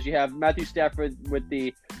to because you have Matthew Stafford with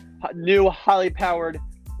the new highly powered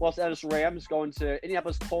Los Angeles Rams going to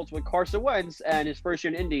Indianapolis Colts with Carson Wentz and his first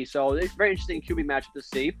year in Indy. So it's a very interesting QB matchup to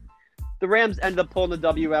see. The Rams ended up pulling the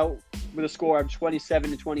W out with a score of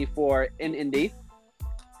 27-24 in Indy.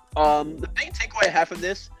 The big takeaway I have from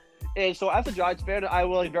this is, so as a Giants fan, I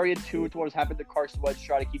was very in tune to what was happening to Carson Wentz,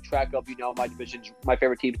 trying to keep track of, my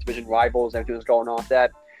favorite team's division rivals, everything was going on with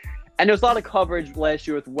that. And there was a lot of coverage last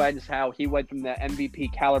year with Wentz, how he went from the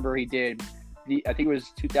MVP caliber he did. I think it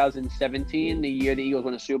was 2017, the year the Eagles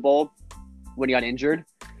won the Super Bowl, when he got injured,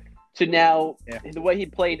 to now the way he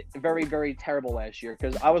played very, very terrible last year.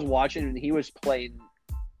 Because I was watching and he was playing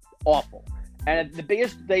awful. And the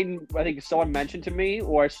biggest thing I think someone mentioned to me,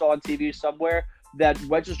 or I saw on TV somewhere, that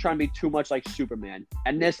Wentz was trying to be too much like Superman.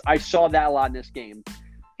 And I saw that a lot in this game.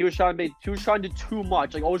 He was trying to do too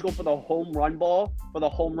much, like always go for the home run ball, for the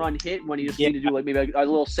home run hit, when he just needed to do like maybe a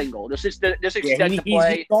little single. Just extend the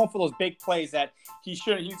play. He's going for those big plays that he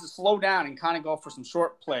shouldn't. He needs to slow down and kind of go for some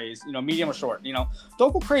short plays, medium or short.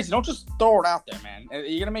 Don't go crazy. Don't just throw it out there, man.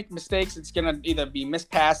 You're gonna make mistakes. It's gonna either be missed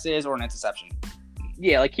passes or an interception.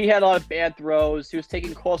 Yeah, like he had a lot of bad throws. He was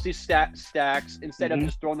taking costly stacks instead of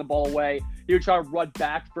just throwing the ball away. He would try to run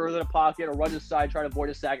back further in the pocket or run to the side, try to avoid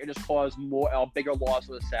a sack, and just cause a bigger loss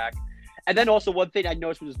with a sack. And then also one thing I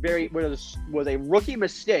noticed was a rookie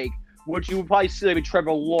mistake, which you would probably see maybe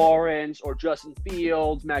Trevor Lawrence or Justin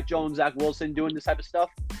Fields, Mac Jones, Zach Wilson doing this type of stuff,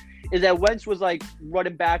 is that Wentz was like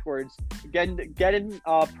running backwards, getting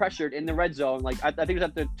pressured in the red zone. Like I think it was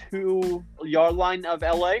at the 2-yard line of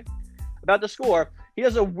LA. about to score, he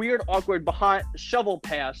does a weird, awkward behind shovel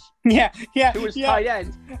pass Yeah. to his tight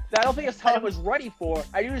end that I don't think his tight end was ready for.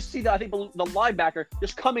 I usually see that, I think, the linebacker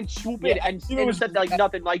just come and swoop in and intercept like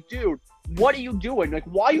nothing. Like, dude, what are you doing? Like,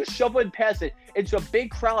 why are you shoveling past it into a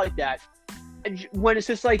big crowd like that? And when it's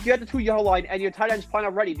just like, you have the 2-yard line and your tight end's playing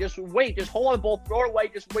already, just wait. Just hold on the ball, throw it away,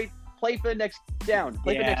 just wait. Play for the next down.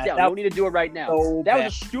 Play for the next down. You don't need to do it right now. That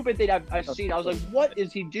was a stupid thing I've seen. I was like, what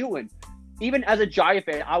is he doing? Even as a Giant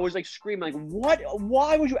fan, I was like screaming, like, what?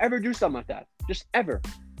 Why would you ever do something like that? Just ever.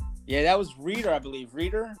 Yeah, that was Reader, I believe.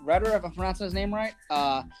 Reader, if I'm pronouncing his name right.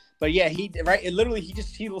 But yeah, he flicked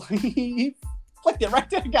it right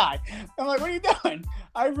to the guy. I'm like, what are you doing?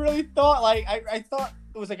 I really thought I thought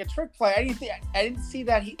it was like a trick play. I didn't see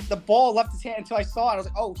that the ball left his hand until I saw it. I was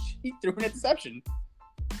like, oh, he threw an interception.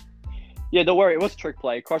 Yeah, don't worry. It was a trick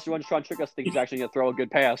play. Carson Wentz trying to trick us, think he's actually going to throw a good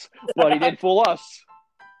pass, but he did fool us.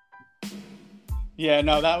 Yeah,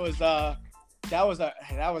 no, that was. I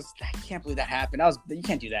can't believe that happened. You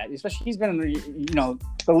can't do that, especially he's been in the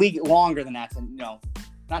league longer than that to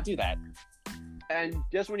not do that. And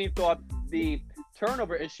just when you thought the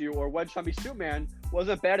turnover issue or Wedge trying to be Superman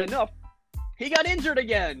wasn't bad enough, he got injured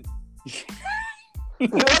again. Dude,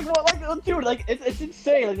 it's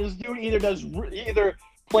insane. Like, this dude either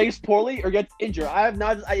plays poorly or gets injured.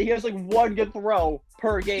 He has like one good throw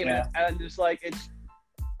per game, and it's like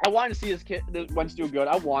I want to see this kid Wentz do good.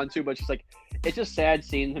 I want to, but it's just sad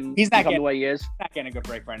seeing him become the way he is. Not getting a good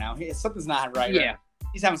break right now. Something's not right. Yeah, right?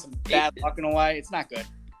 He's having some bad luck in a way. It's not good.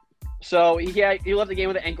 So he left the game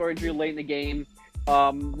with an ankle injury late in the game.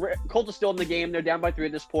 Colts are still in the game. They're down by 3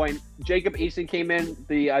 at this point. Jacob Eason came in.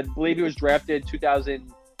 I believe he was drafted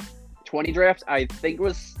 2020 draft. I think it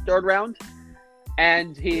was 3rd round.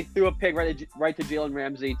 And he threw a pick right to Jalen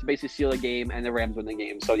Ramsey to basically seal the game, and the Rams win the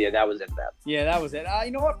game. So yeah, that was it. Yeah, that was it.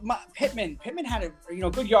 You know what? Pittman had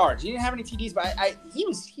good yards. He didn't have any TDs, but he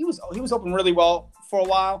was open really well for a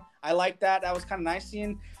while. I like that. That was kind of nice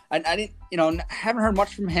seeing. I didn't haven't heard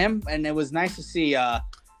much from him, and it was nice to see a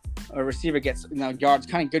receiver gets yards,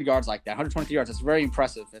 kind of good yards like that. 123 yards. It's very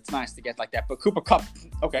impressive. It's nice to get like that. But Cooper Kupp,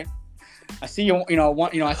 okay. I see you. I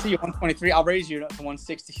see you 123. I'll raise you to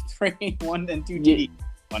 163. 1 and 2 TD.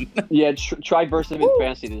 Yeah, try bursting him in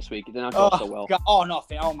fantasy this week. It did not go so well. God. Oh no!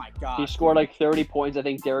 Oh my God! He scored like 30 points. I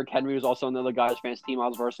think Derrick Henry was also another guy's fantasy team I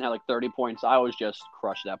was versing, had like 30 points. I was just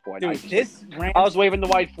crushed at that point. Dude, I was waving the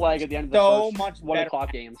white flag at the end of the first 1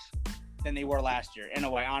 o'clock games than they were last year. In a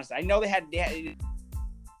way, honestly, I know they had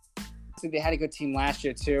a good team last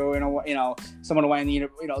year too. Someone away in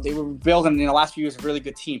they were building in the last few years a really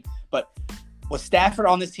good team. But with Stafford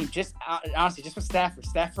on this team, just honestly, just with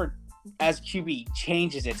Stafford as QB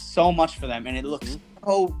changes it so much for them, and it looks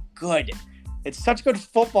so good. It's such good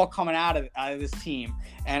football coming out of this team,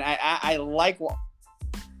 and I like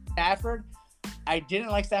Stafford. I didn't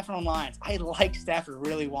like Stafford on Lions. I like Stafford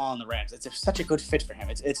really well on the Rams. It's such a good fit for him.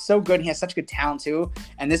 It's so good. He has such good talent too,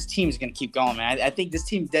 and this team is going to keep going, man. I think this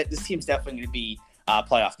team's definitely going to be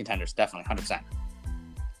playoff contenders, definitely 100%.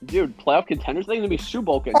 Dude, playoff contenders? They're going to be Super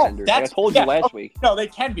Bowl contenders. I told you last week. No, they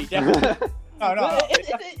can be, definitely. No. It's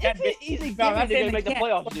an easy game to make the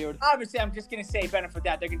playoffs, dude. Obviously, I'm just going to say benefit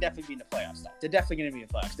that. They're going to definitely be in the playoffs. They're definitely going to be in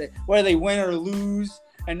the playoffs. Whether they win or lose,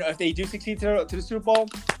 and if they do succeed to the Super Bowl,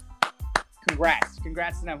 congrats to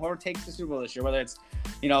them. Whoever takes the Super Bowl this year, whether it's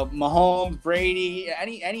Mahomes, Brady,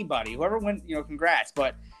 anybody, whoever wins, congrats.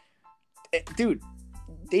 But dude,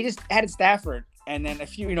 they just added Stafford, and then a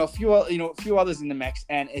few others in the mix,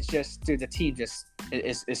 and it's just, dude, the team just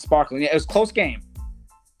is sparkling. It was close game,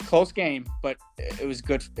 but it was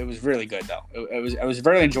good. It was really good though. It was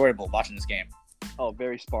very enjoyable watching this game. Oh,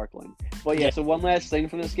 very sparkling. But yeah, so one last thing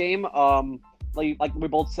from this game. Like we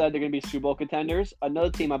both said, they're going to be Super Bowl contenders. Another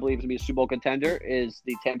team I believe is going to be a Super Bowl contender is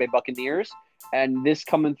the Tampa Bay Buccaneers. And this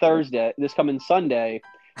coming Sunday,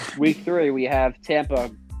 week 3, we have Tampa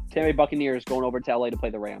Bay Buccaneers going over to LA to play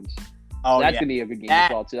the Rams. So that's going to be a good game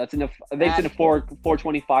as well too. That's in the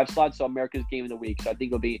 4:25 slot, so America's game of the week. So I think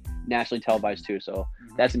it'll be nationally televised too. So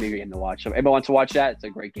that's going to be a good game to watch. So if everyone wants to watch that, it's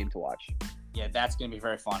a great game to watch. Yeah, that's going to be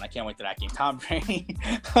very fun. I can't wait to that game. Tom Brady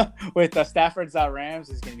with the Stafford's Rams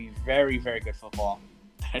is going to be very, very good football.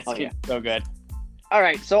 It's so good. All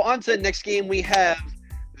right, so on to the next game. We have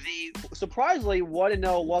the surprisingly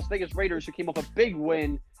 1-0 Las Vegas Raiders, who came off a big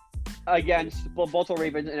win against Baltimore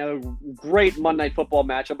Ravens in a great Monday Night Football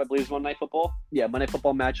matchup. I believe it's Monday Night Football. Yeah, Monday Night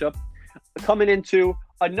Football matchup. Coming into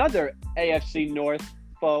another AFC North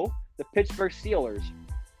foe, the Pittsburgh Steelers.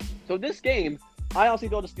 So this game, I honestly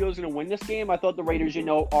thought the Steelers were going to win this game. I thought the Raiders,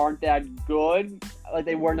 aren't that good like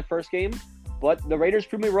they were in the first game. But the Raiders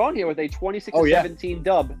proved me wrong here with a 26-17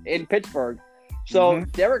 dub in Pittsburgh. So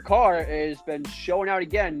Derek Carr has been showing out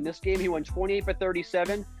again. In this game, he went 28 for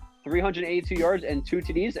 37, 382 yards, and 2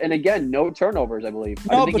 TDs. And again, no turnovers, I believe.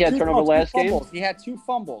 I didn't think he had turnover last game. He had 2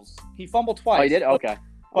 fumbles. He fumbled twice. Oh, he did? Okay.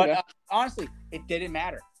 But honestly, it didn't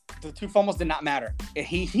matter. The 2 fumbles did not matter.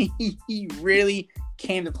 He really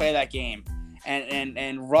came to play that game.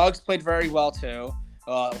 And Ruggs played very well, too.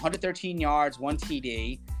 113 yards, 1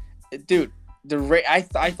 TD. Dude, I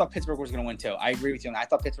thought Pittsburgh was going to win, too. I agree with you. I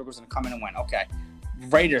thought Pittsburgh was going to come in and win. Okay.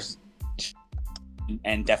 Raiders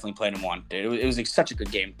and definitely played and won, dude. It was like such a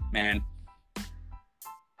good game, man.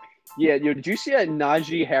 Yeah, dude, did you see that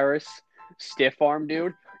Najee Harris stiff arm,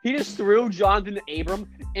 dude? He just threw Jonathan Abram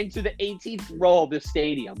into the 18th row of the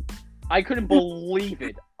stadium. I couldn't believe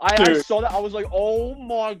it. I saw that. I was like, "Oh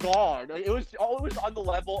my god!" It was on the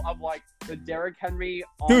level of like the Derrick Henry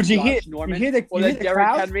on Josh Norman, or the Derrick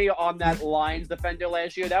Henry on that Lions defender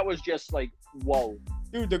last year. That was just like, whoa,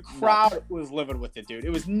 dude. The crowd was livid with it, dude. It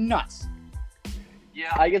was nuts.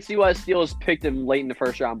 Yeah, I can see why the Steelers picked him late in the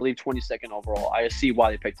first round. I believe 22nd overall. I see why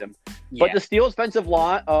they picked him. Yeah. But the Steelers' offensive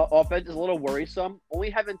line offense is a little worrisome. Only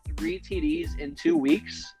having 3 TDs in 2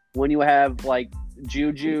 weeks when you have like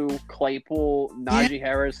Juju, Claypool, Najee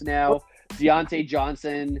Harris now, Deontay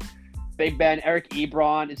Johnson, Big Ben, Eric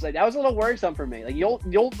Ebron. It's like that was a little worrisome for me. Like you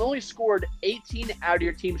only scored 18 out of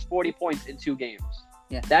your team's 40 points in 2 games.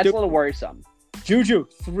 Yeah, that's a little worrisome. Juju,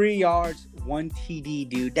 3 yards, 1 TD,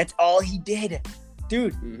 dude. That's all he did.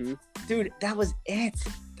 Dude, dude, that was it.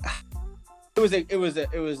 It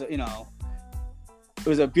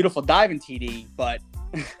was a beautiful diving TD, but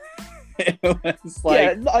it was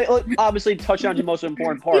like obviously touchdown's the most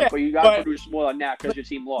important part, but you got to produce more than that because your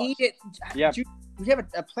team lost. We have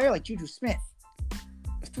a player like Juju Smith,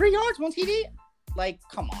 3 yards, 1 TD. Like,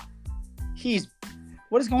 come on,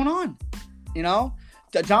 what is going on? You know,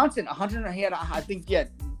 Johnson 100. He had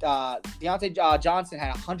Deontay Johnson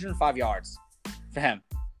had 105 yards. For him,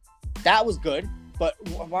 that was good, but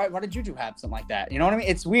why did Juju have something like that? You know what I mean?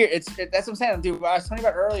 It's weird. That's what I'm saying, dude. I was telling you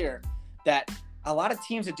about earlier that a lot of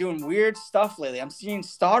teams are doing weird stuff lately. I'm seeing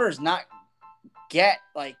starters not get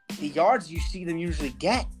like the yards you see them usually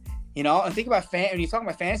get. You know, and think about when you're talking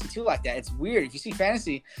about fantasy too, like that. It's weird if you see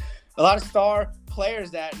fantasy, a lot of star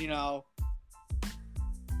players that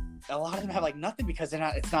a lot of them have like nothing because they're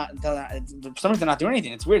not doing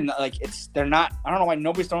anything. It's weird. Like they're not. I don't know why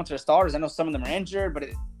nobody's throwing to their starters. I know some of them are injured, but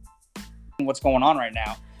what's going on right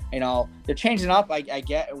now? You know, they're changing up. I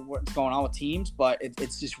get what's going on with teams, but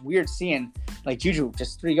it's just weird seeing like Juju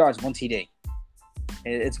just 3 yards, 1 TD.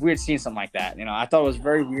 It's weird seeing something like that. You know, I thought it was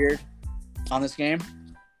very weird on this game.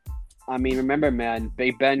 I mean, remember, man,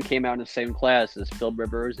 Big Ben came out in the same class as Phil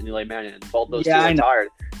Rivers and Eli Manning. Both those two are tired.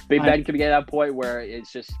 Big Ben could get at that point where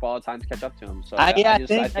it's just fall time to catch up to him. So I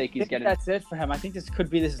think he's getting. That's it for him. I think this could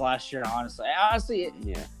be this last year. Honestly,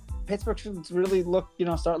 Pittsburgh should really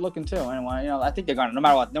start looking too. Anyway, I think they're gonna. No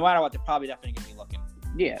matter what, they're probably definitely gonna be looking.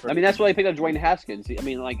 Yeah, I mean that's why they picked up Dwayne Haskins. I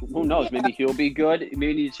mean, like who knows? Maybe he'll be good. Maybe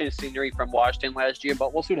he needs to change scenery from Washington last year,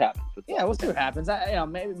 but we'll see what happens. We'll see what happens.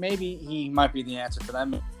 Maybe he might be the answer for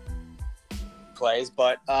them. Plays,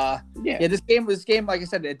 but this game, like I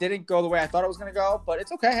said, it didn't go the way I thought it was going to go, but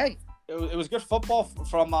it's okay. Hey, it was good football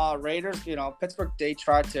from Raiders. Pittsburgh, they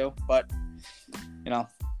tried to, but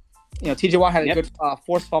TJ Watt had a good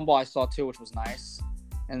forced fumble I saw too, which was nice,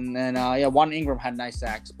 and then Juan Ingram had nice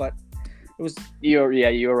sacks, but it was you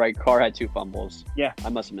were right. Carr had 2 fumbles. Yeah, I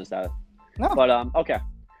must have missed that. No, but okay.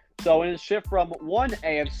 So in a shift from one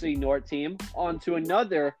AFC North team onto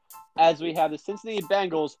another, as we have the Cincinnati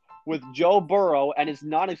Bengals with Joe Burrow and his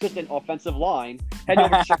non-existent offensive line heading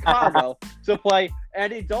over to Chicago to play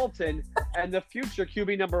Andy Dalton and the future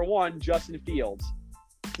QB number 1, Justin Fields.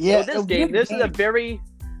 Yeah, so this is a very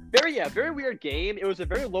weird game. It was a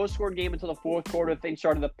very low-scoring game until the fourth quarter. Things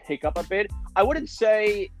started to pick up a bit. I wouldn't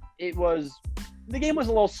say the game was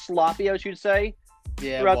a little sloppy, I should say,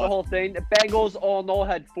 throughout the whole thing. The Bengals, all in all,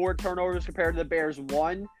 had 4 turnovers compared to the Bears'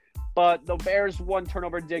 1, but the Bears' 1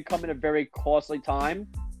 turnover did come in a very costly time.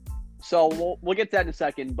 So we'll get to that in a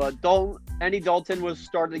second. But Andy Dalton was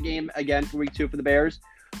starting the game again for week 2 for the Bears.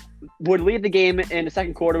 Would leave the game in the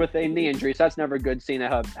second quarter with a knee injury, so that's never good seeing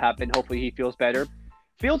that happen. Hopefully he feels better.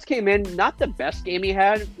 Fields came in, not the best game he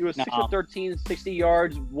had. He was 6 of 13, 60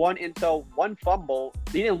 yards, 1 intel, 1 fumble.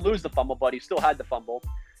 He didn't lose the fumble, but he still had the fumble.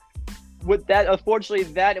 With that, unfortunately,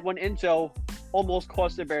 that 1 intel almost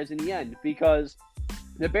cost the Bears in the end because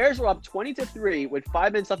the Bears were up 20-3 with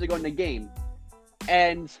 5 minutes left to go in the game.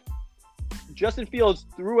 And Justin Fields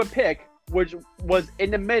threw a pick, which was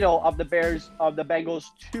in the middle of the Bengals'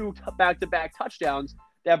 2 back-to-back touchdowns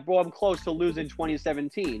that brought them close to losing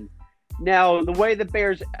 2017. Now, the way the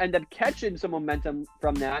Bears end up catching some momentum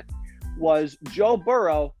from that was Joe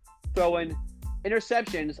Burrow throwing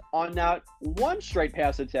interceptions on not one straight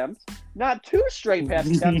pass attempt, not two straight pass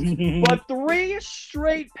attempts, but three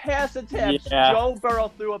straight pass attempts. Yeah. Joe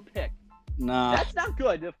Burrow threw a pick. Nah. That's not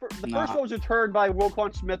good. The first one was returned by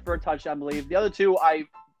Roquan Smith for a touchdown, I believe. The other two, I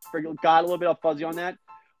got a little bit of fuzzy on that.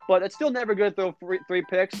 But it's still never good to throw three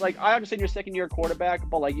picks. Like, I understand you're second-year quarterback,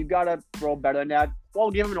 but, like, you got to throw better than that. Well,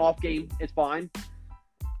 give him an off game. It's fine.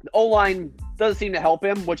 The O-line doesn't seem to help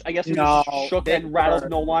him, which I guess he just shook and rattled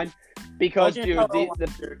an O-line. Because, dude, the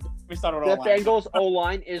Bengals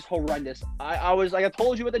O-line is horrendous. I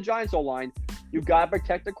told you with the Giants O-line, you got to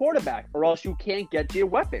protect the quarterback, or else you can't get to your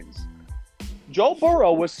weapons. Joe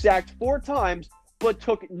Burrow was sacked 4 times, but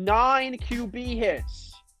took 9 QB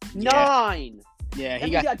hits. 9! Yeah, he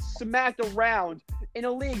got smacked around in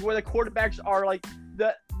a league where the quarterbacks are like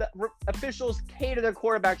the officials cater their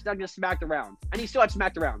quarterbacks not get smacked around, and he still got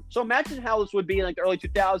smacked around. So imagine how this would be in like the early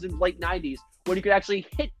 2000s, late 90s, when you could actually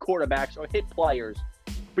hit quarterbacks or hit players,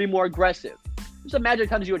 be more aggressive. Just imagine the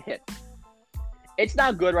times you would hit. It's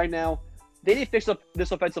not good right now. They need to fix up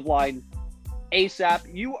this offensive line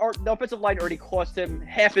ASAP. The offensive line already cost him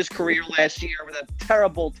half his career last year with a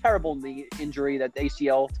terrible, terrible knee injury, that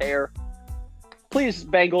ACL tear. Please,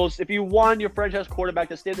 Bengals, if you want your franchise quarterback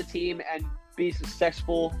to stay with the team and be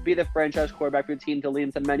successful, be the franchise quarterback for your team to lead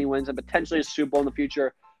into many wins and potentially a Super Bowl in the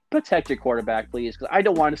future, protect your quarterback, please, because I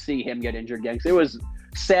don't want to see him get injured again. Because it was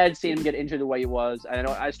sad seeing him get injured the way he was, and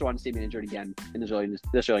I just don't want to see him injured again in this early in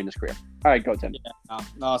his career. All right, go, Tim. Yeah,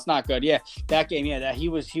 no, it's not good. Yeah, that game, he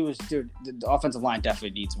was, dude, the offensive line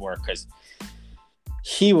definitely needs work because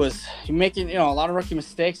he was making, a lot of rookie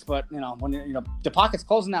mistakes, but, when, the pocket's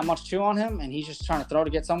closing that much too on him and he's just trying to throw to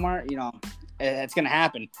get somewhere, it's going to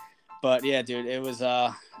happen. But yeah, dude, it was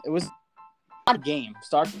a game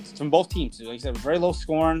start from both teams. Like I said, very low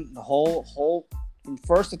scoring, the whole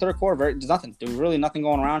first to third quarter, there's nothing. There was really nothing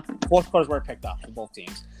going around. Fourth quarter is where it picked up for both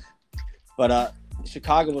teams. But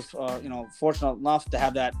Chicago was, fortunate enough to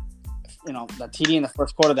have that, that TD in the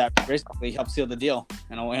first quarter that basically helped seal the deal,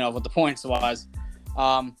 with the points wise.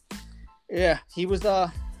 He was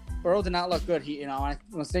Burrow did not look good. When I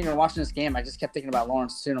was sitting here watching this game, I just kept thinking about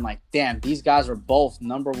Lawrence soon. I'm like, damn, these guys are both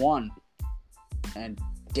number one, and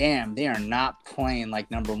damn, they are not playing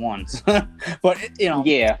like number ones. But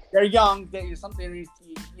they're young.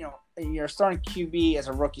 You're starting QB as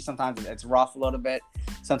a rookie. Sometimes it's rough a little bit.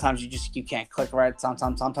 Sometimes you can't click right.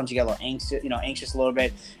 Sometimes you get a little anxious a little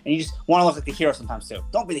bit, and you just want to look like the hero sometimes too.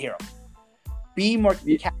 Don't be the hero. Be more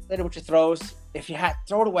calculated with your throws. If you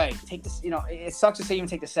throw it away. Take this. It sucks to say even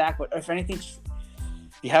take the sack, but if anything,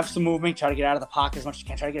 you have some movement. Try to get out of the pocket as much as you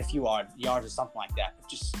can. Try to get a few yards or something like that. But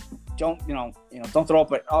just don't throw it.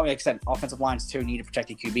 But like I said, offensive lines too need to protect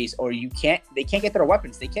the QBs, or they can't get their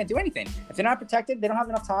weapons. They can't do anything if they're not protected. They don't have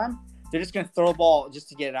enough time. They're just gonna throw the ball just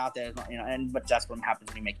to get it out there. But that's what happens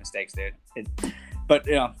when you make mistakes, dude.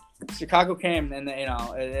 Chicago came and it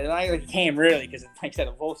not like came really because like I said,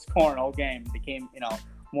 a low scoring whole game. They came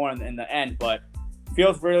more in the end, but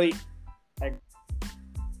feels really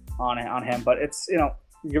on him. But it's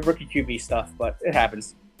your rookie QB stuff, but it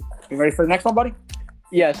happens. You ready for the next one, buddy?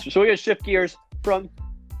 Yes. So we're gonna shift gears from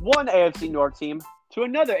one AFC North team to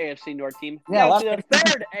another AFC North team. Now to the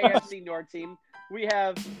third AFC North team, we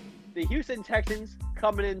have the Houston Texans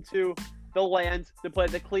coming into the land to play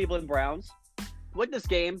the Cleveland Browns. With this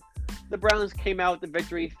game, the Browns came out with the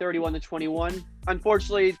victory 31-21.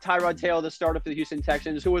 Unfortunately, Tyrod Taylor, the starter for the Houston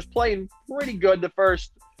Texans, who was playing pretty good the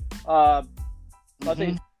first, I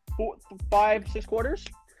think, 5-6 quarters.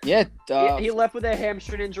 Yeah. He left with a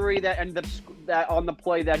hamstring injury that ended up that on the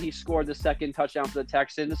play that he scored the second touchdown for the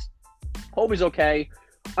Texans. Hope he's okay.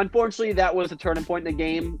 Unfortunately, that was a turning point in the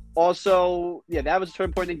game. Also, that was a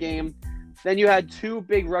turning point in the game. Then you had 2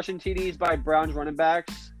 big rushing TDs by Browns running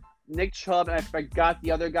backs. Nick Chubb, and I forgot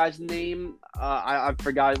the other guy's name. I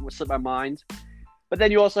forgot, it slipped my mind. But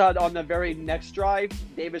then you also had on the very next drive,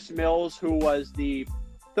 Davis Mills, who was the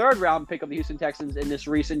 3rd-round pick of the Houston Texans in this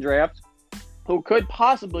recent draft, who could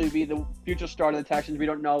possibly be the future starter of the Texans. We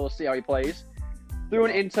don't know. We'll see how he plays. Threw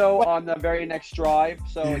an into on the very next drive,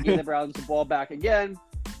 so it gave the Browns the ball back again.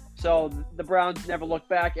 So the Browns never looked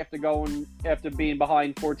back after being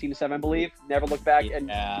behind 14-7, I believe. Never looked back and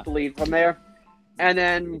took the lead from there. And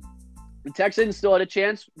then the Texans still had a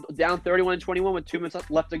chance, down 31-21 with 2 minutes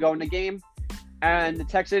left to go in the game. And the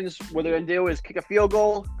Texans, what they're going to do is kick a field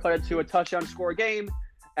goal, cut it to a touchdown, score a game,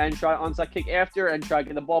 and try an onside kick after and try to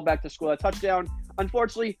get the ball back to score that touchdown.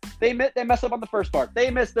 Unfortunately, they messed up on the first part.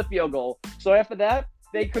 They missed the field goal. So after that,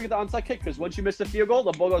 they could get the onside kick because once you miss the field goal,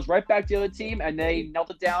 the ball goes right back to the other team, and they melt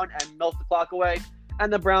it down and melt the clock away.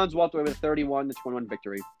 And the Browns walked away with a 31-21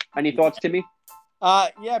 victory. Any thoughts, Timmy?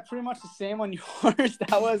 Yeah, pretty much the same on yours.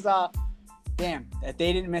 That was damn that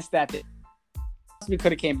they didn't miss that. We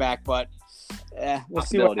could have came back, but we'll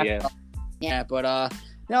see what happens. Yeah, but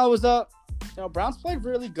it was Browns played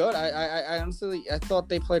really good. I honestly thought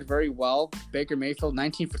they played very well. Baker Mayfield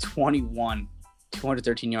 19 for 21,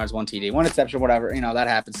 213 yards, 1 TD, 1 interception, whatever. That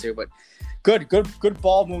happens too. But good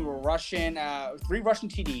ball when we were rushing. 3 rushing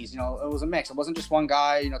TDs. It was a mix. It wasn't just one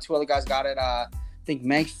guy. 2 other guys got it. I think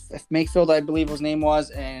Mayfield, I believe his name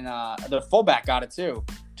was, and the fullback got it too.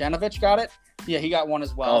 Janovich got it. Yeah, he got one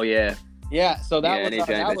as well. Oh yeah. Yeah. So that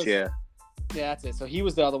was yeah. Yeah, that's it. So he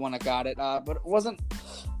was the other one that got it. But it wasn't,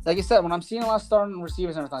 like I said, when I'm seeing a lot of starting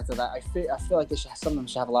receivers and everything like that, I feel like some of them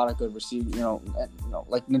should have a lot of good receivers.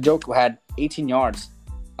 Like Njoku had 18 yards.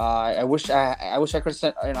 I wish I could have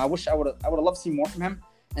said. I would have loved to see more from him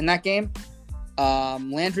in that game.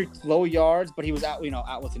 Landry low yards, but he was out.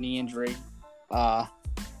 Out with a knee injury.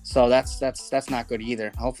 So that's not good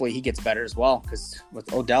either. Hopefully he gets better as well, because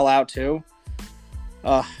with Odell out too.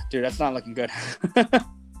 Dude, that's not looking good.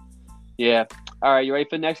 Yeah. All right, you ready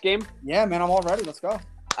for the next game? Yeah, man, I'm all ready. Let's go.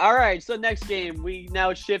 All right, so next game, we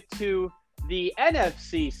now shift to the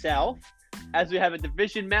NFC South as we have a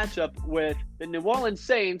division matchup with the New Orleans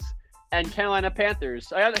Saints and Carolina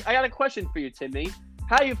Panthers. I got a question for you, Timmy.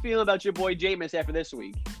 How you feeling about your boy Jameis after this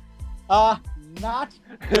week? Not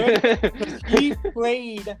good. He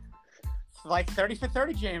played like 30 for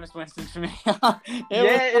 30, Jameis Winston, for me.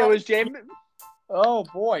 It was Jameis. Oh,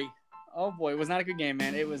 boy. It was not a good game,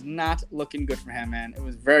 man. It was not looking good for him, man. It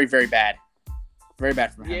was very, very bad. Very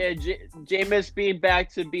bad for him. Yeah, Jameis being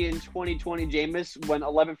back to being 2020 Jameis went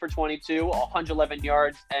 11 for 22, 111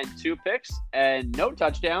 yards and 2 picks and no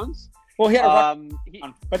touchdowns. Well, he had a run,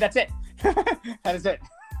 but that's it. That is it.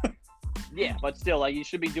 Yeah, but still, like, you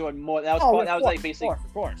should be doing more. That was like basically,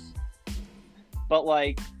 of course. But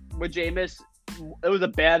like with Jameis, it was a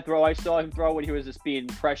bad throw. I saw him throw when he was just being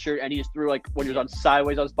pressured, and he just threw like when he was on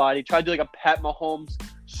sideways on his body. Tried to do like a Pat Mahomes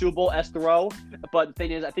Super Bowl-esque throw, but the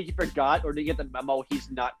thing is, I think he forgot or didn't get the memo. He's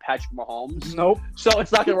not Patrick Mahomes. Nope. So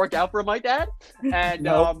it's not gonna work out for him like that. And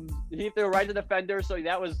nope. He threw right to the defender, so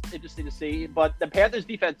that was interesting to see. But the Panthers'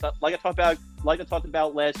 defense, like I talked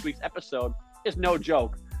about last week's episode, is no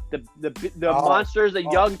joke. The monsters, the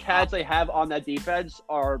young cats they have on that defense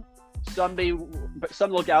are something to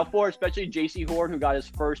look out for, especially J.C. Horn, who got his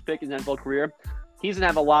first pick in his NFL career. He's going to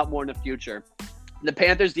have a lot more in the future. The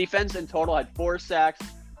Panthers' defense in total had 4 sacks,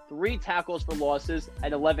 3 tackles for losses,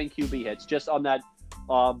 and 11 QB hits just on that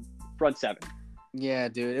front 7. Yeah,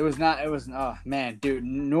 dude. Dude.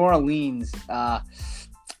 New Orleans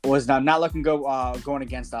was not looking good going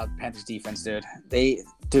against the Panthers' defense, dude. They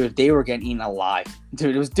were getting eaten alive.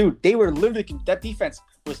 They were literally, that defense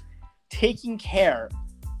was taking care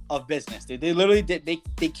of business, dude. They literally did.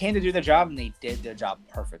 They came to do their job, and they did their job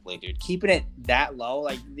perfectly, dude. Keeping it that low,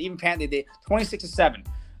 like even Panthers, they 26-7,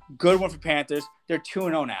 good one for Panthers. They're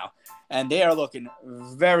 2-0 now, and they are looking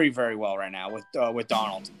very, very well right now with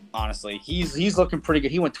Donald. Honestly, he's looking pretty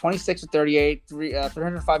good. He went 26 for 38,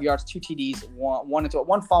 305 yards, 2 TDs,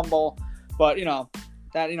 one fumble, but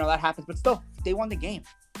that happens. But still, they won the game.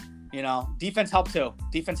 Defense helped too.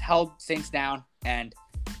 Defense held Saints down, and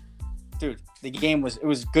dude, the game was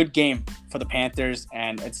a good game for the Panthers,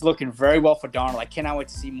 and it's looking very well for Donald. I cannot wait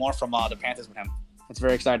to see more from the Panthers with him. It's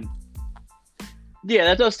very exciting. Yeah,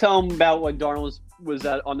 that does tell him about when Darnold was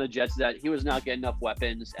on the Jets, that he was not getting enough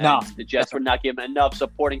weapons, and the Jets were not giving him enough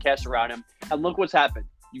supporting cast around him. And look what's happened.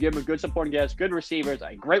 You give him a good supporting cast, good receivers,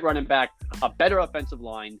 a great running back, a better offensive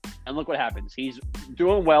line, and look what happens. He's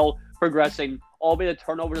doing well, progressing. Albeit the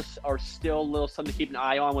turnovers are still a little something to keep an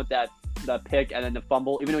eye on with the pick and then the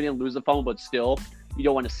fumble. Even though he didn't lose the fumble, but still, you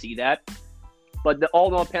don't want to see that. But all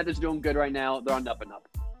in all, Panthers doing good right now. They're on up and up.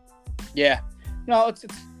 Yeah, it's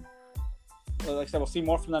like I said, we'll see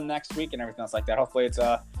more from them next week and everything else like that. Hopefully,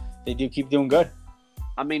 they do keep doing good.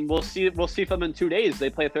 I mean, we'll see from them in 2 days. They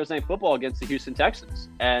play Thursday Night Football against the Houston Texans,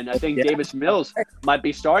 and I think Davis Mills might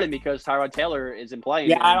be starting because Tyrod Taylor isn't playing.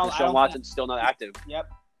 Yeah, and Deshaun Watson's still not active. Yep.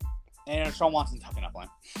 And Deshaun Watson's tough enough line.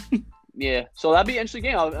 Yeah, so that'd be an interesting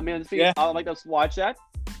game. I'd like to watch that.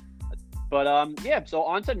 But so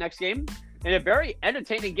on to the next game. In a very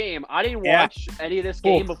entertaining game. I didn't watch any of this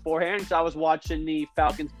game beforehand, so I was watching the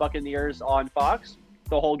Falcons Buccaneers on Fox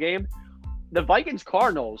the whole game. The Vikings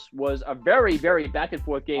Cardinals was a very, very back and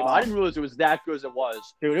forth game. I didn't realize it was that good as it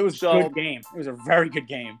was. Dude, it was a good game. It was a very good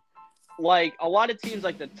game. like a lot of teams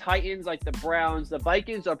like the Titans, like the Browns, the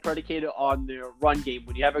Vikings are predicated on their run game.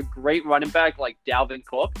 When you have a great running back like Dalvin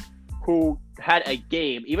Cook, who had a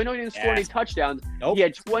game, even though he didn't score any touchdowns, he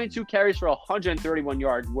had 22 carries for 131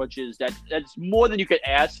 yards, which is that's more than you could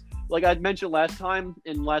ask. Like I mentioned last time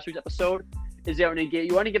in last week's episode, is that when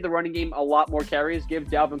you want to give the running game a lot more carries, give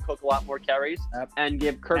Dalvin Cook a lot more carries, and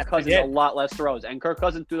give Kirk Cousins a lot less throws. And Kirk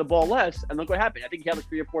Cousins threw the ball less, and look what happened. I think he had like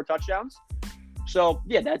 3 or 4 touchdowns. So,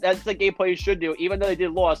 yeah, that's the game play you should do. Even though they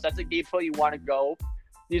did lose, that's a game play you want to go.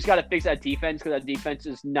 You just got to fix that defense because that defense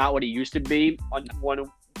is not what it used to be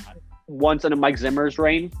once under Mike Zimmer's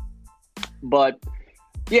reign. But,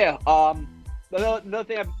 yeah, another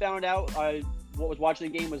thing I found out, what was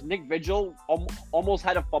watching the game was Nick Vigil almost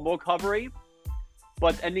had a fumble recovery.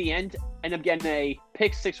 But in the end, ended up getting a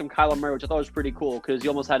pick 6 from Kyler Murray, which I thought was pretty cool because he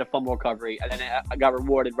almost had a fumble recovery. And then I got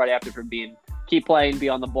rewarded right after for keep playing, be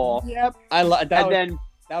on the ball. Yep. That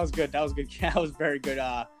was good. That was good. That was very good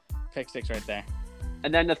pick 6 right there.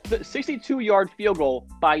 And then the 62-yard field goal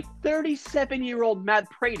by 37-year-old Matt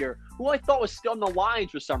Prater, who I thought was still on the Lions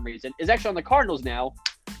for some reason, is actually on the Cardinals now.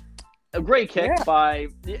 A great kick by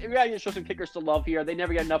 – you got to show some kickers to love here. They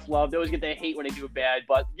never get enough love. They always get the hate when they do it bad.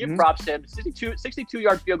 But give props to him.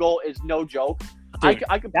 62-yard field goal is no joke. Dude,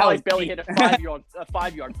 I could probably barely hit a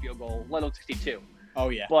 5-yard field goal, let alone 62. Oh,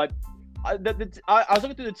 yeah. But I was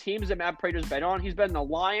looking through the teams that Matt Prater's been on. He's been in the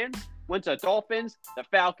Lions, went to the Dolphins, the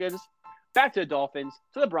Falcons, back to the Dolphins,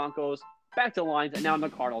 to the Broncos, back to the Lions, and now in the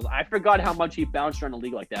Cardinals. I forgot how much he bounced around the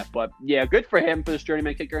league like that. But, yeah, good for him for this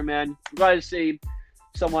journeyman kicker, man. I'm glad to see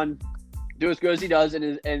someone do as good as he does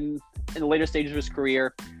in the later stages of his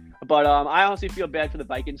career. But I honestly feel bad for the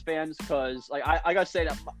Vikings fans because like I gotta say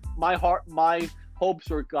that my hopes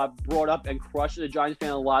got brought up and crushed as a Giants fan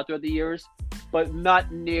a lot throughout the years, but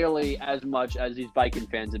not nearly as much as these Viking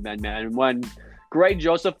fans have been, man. And when Greg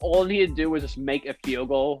Joseph, all he had to do was just make a field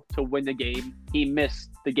goal to win the game, he missed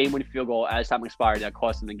the game-winning field goal as time expired. That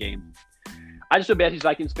cost him the game. I just feel bad for these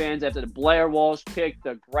Vikings fans after the Blair Walsh kick,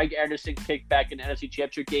 the Greg Anderson kick back in the NFC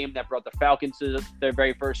Championship game that brought the Falcons to their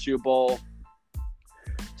very first Super Bowl,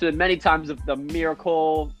 to the many times of the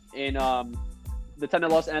miracle in the time they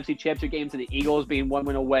lost the NFC Championship game to the Eagles being 1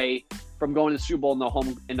 win away from going to the Super Bowl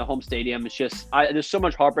in the home stadium. It's just there's so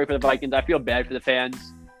much heartbreak for the Vikings. I feel bad for the fans,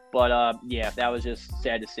 but yeah, that was just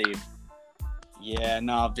sad to see. Yeah,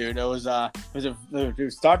 no, dude, it was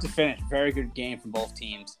start to finish, very good game from both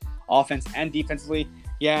teams. Offense and defensively.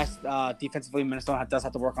 Yes, defensively, Minnesota does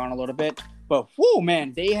have to work on a little bit. But, whoo,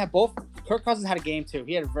 man, they have both. Kirk Cousins had a game, too.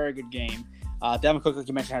 He had a very good game. Dalvin Cook, like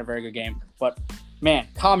you mentioned, had a very good game. But, man,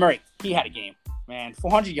 Kyler Murray, he had a game. Man,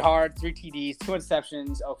 400 yards, 3 TDs, 2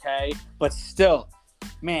 interceptions, okay. But still,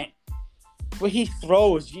 man, when he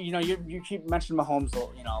throws, you keep mentioning Mahomes,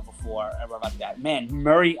 before about that. Man,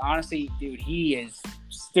 Murray, honestly, dude, he's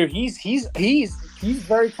very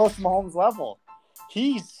close to Mahomes' level.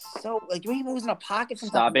 He's so like when he moves in a pocket.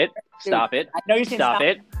 Stop it! Stop it! I know you're saying stop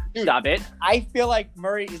it! Dude, stop it! I feel like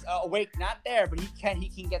Murray is awake, not there, but he can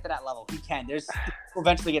get to that level. He can. He'll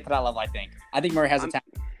eventually get to that level. I think Murray has a talent.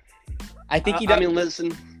 I think he does. I mean,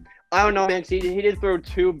 listen, I don't know, man. He did throw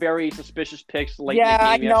 2 very suspicious picks late in the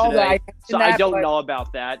game yesterday. I don't know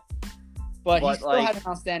about that. But he still had an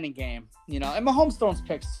outstanding game, and Mahomes throws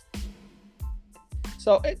picks.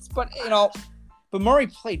 So but Murray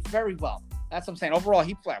played very well. That's what I'm saying. Overall,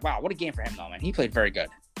 he played. Wow, what a game for him, though, man. He played very good.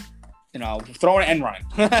 Throwing and running.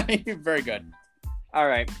 Very good. All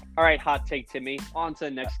right. Hot take, Timmy. On to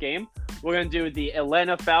the next game. We're going to do the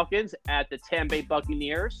Atlanta Falcons at the Tampa Bay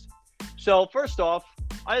Buccaneers. So, first off,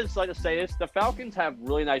 I just like to say this. The Falcons have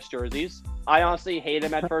really nice jerseys. I honestly hated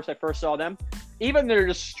them at first. I first saw them. Even they're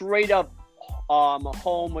just straight up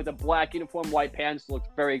home with a black uniform, white pants, looks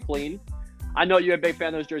very clean. I know you're a big fan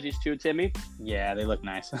of those jerseys too, Timmy. Yeah, they look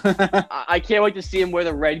nice. I can't wait to see him wear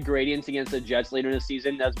the red gradients against the Jets later in the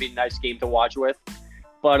season. That'd be a nice game to watch with.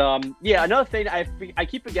 But, yeah, another thing, I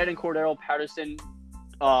keep forgetting Cordero Patterson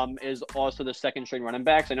is also the second-string running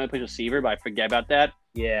back. So I know he plays receiver, but I forget about that.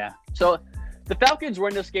 Yeah. So the Falcons were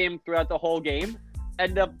in this game throughout the whole game,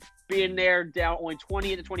 end up being there down only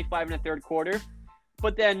 28-25 in the third quarter.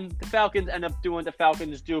 But then the Falcons end up doing what the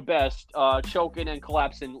Falcons do best, choking and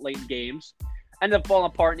collapsing late in games. End up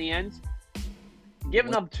falling apart in the end.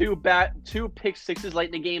 Giving up 2 pick sixes late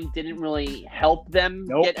in the game didn't really help them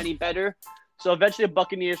get any better. So eventually the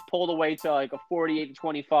Buccaneers pulled away to like a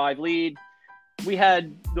 48-25 lead. We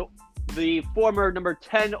had the former number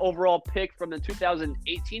 10 overall pick from the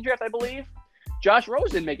 2018 draft, I believe, Josh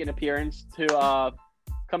Rosen, make an appearance to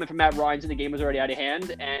coming from Matt Ryan's, and the game was already out of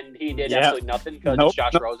hand, and he did Yeah. absolutely nothing because Nope. it's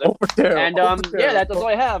Josh Rosen. Over there. And Over there. that's all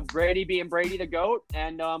I have. Brady being Brady the GOAT,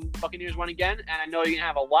 and Buccaneers won again. And I know you're gonna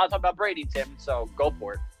have a lot to talk about Brady, Tim. So go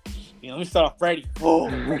for it. Let me start off Brady. Oh,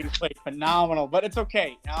 Brady played phenomenal, but it's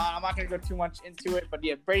okay. I'm not going to go too much into it, but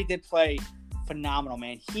yeah, Brady did play phenomenal,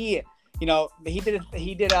 man. He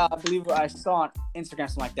did. I believe I saw on Instagram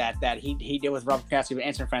something like that he did with Robert Gronkowski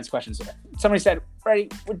answering fans' questions. Somebody said, Brady,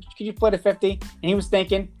 could you play to 50? And he was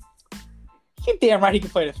thinking, you're damn right he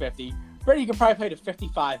could play to 50. Brady could probably play to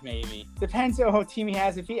 55, maybe. Depends on what team he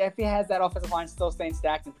has. If he has that offensive line still staying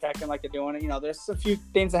stacked and protecting like they're doing it, there's a few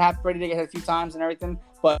things that happen. Brady did get hit a few times and everything,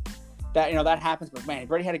 but that happens. But man,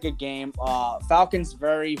 Brady had a good game. Falcons,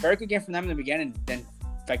 very, very good game from them in the beginning. Then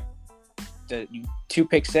like the 2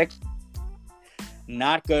 pick six,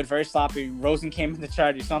 not good, very sloppy. Rosen came in to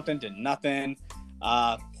try to do something, did nothing.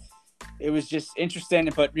 It was just interesting,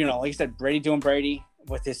 but like I said, Brady doing Brady.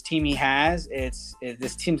 With this team he has, this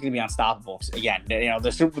team's going to be unstoppable. Again,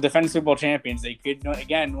 the defending Super Bowl champions, they could once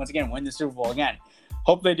again win the Super Bowl again.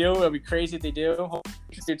 Hope they do. It'll be crazy if they do. Hope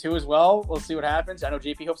they do too as well. We'll see what happens. I know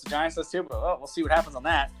JP hopes the Giants does too, but we'll see what happens on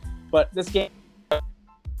that. But this game, but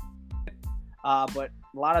a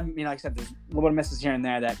lot of like I said, there's a little bit of misses here and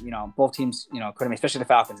there that both teams could have made, especially the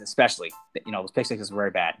Falcons, especially those pick sixes were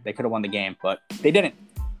very bad. They could have won the game, but they didn't.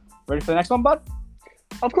 Ready for the next one, bud?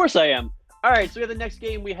 Of course I am. All right, so we have the next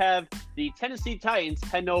game. We have the Tennessee Titans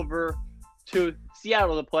heading over to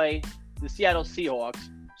Seattle to play the Seattle Seahawks.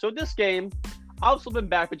 So this game, I've still been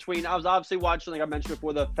back between. I was obviously watching, like I mentioned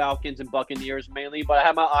before, the Falcons and Buccaneers mainly, but I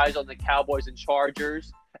had my eyes on the Cowboys and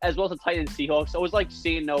Chargers, as well as the Titans Seahawks. So it was like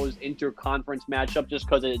seeing those interconference matchups just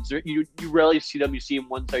because you rarely see them. You see them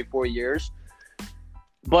once every 4 years.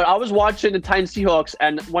 But I was watching the Titans Seahawks,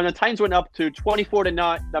 and when the Titans went up to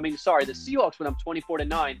 24-9, the Seahawks went up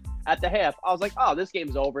 24-9 at the half. I was like, oh, this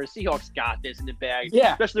game's over. The Seahawks got this in the bag.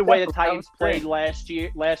 Yeah, especially the way the Titans played last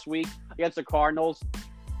week against the Cardinals,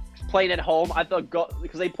 playing at home. I thought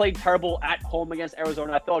because they played terrible at home against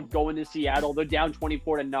Arizona. I thought going to Seattle, they're down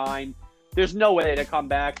 24-9. There's no way to come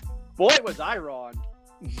back. Boy, was I wrong.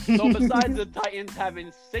 So besides the Titans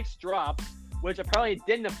having 6 drops, which apparently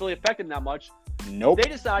didn't really affect them that much. Nope. They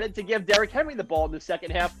decided to give Derrick Henry the ball in the second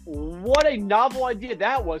half. What a novel idea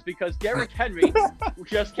that was, because Derrick Henry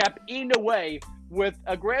just kept eating away with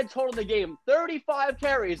a grand total in the game, 35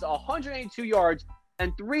 carries, 182 yards,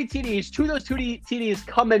 and 3 TDs. 2 of those 2 TDs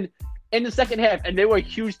coming in the second half, and they were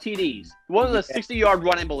huge TDs. One of the 60-yard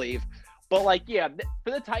run, I believe. But, for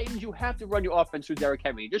the Titans, you have to run your offense through Derrick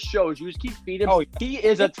Henry. It just shows you just keep feeding him. Oh, yeah. He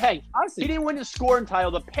is a tank. Honestly, he didn't win the scoring title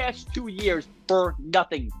the past 2 years for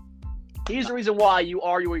nothing. He's the reason why you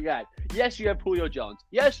are where you're at. Yes, you have Julio Jones.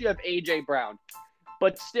 Yes, you have A.J. Brown.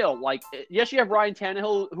 But still, yes, you have Ryan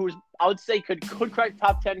Tannehill, who's, I would say, could crack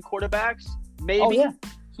top 10 quarterbacks, maybe. Oh, yeah.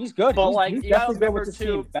 He's good. But, he's definitely good with this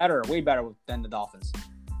team. Way better than the Dolphins.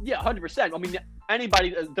 Yeah, 100%. I mean,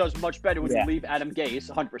 anybody does much better when you leave Adam Gase,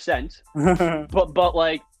 100%.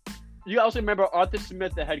 but you also remember Arthur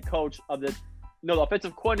Smith, the head coach of the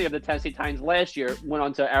offensive coordinator of the Tennessee Titans last year, went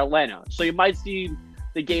on to Atlanta. So you might see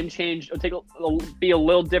the game change, be a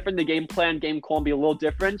little different. The game plan, game call be a little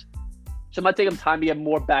different. So it might take them time to get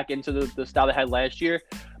more back into the style they had last year.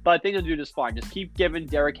 But I think they'll do just fine. Just keep giving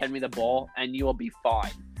Derrick Henry the ball, and you will be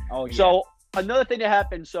fine. Oh, yeah. So another thing that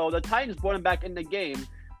happened, so the Titans brought him back in the game,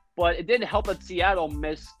 but it didn't help that Seattle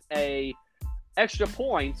missed a extra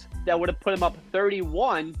point that would have put him up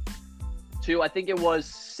 31 to, I think it was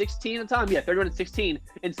 16 at the time. Yeah, 31-16.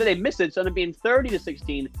 Instead, they missed it, so it ended up being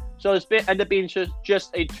 30-16. So it ended up being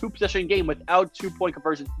just a 2-possession game without 2-point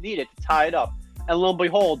conversions needed to tie it up. And lo and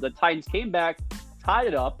behold, the Titans came back, tied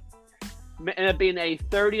it up, ended up being a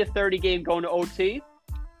 30-30 game going to OT.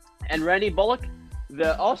 And Randy Bullock,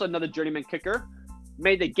 also another journeyman kicker,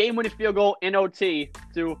 made the game-winning field goal in OT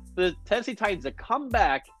for the Tennessee Titans to come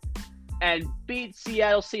back and beat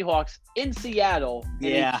Seattle Seahawks in Seattle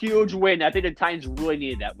in a huge win. I think the Titans really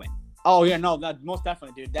needed that win. Oh, yeah, no, most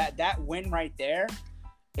definitely, dude. That win right there,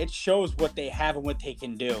 it shows what they have and what they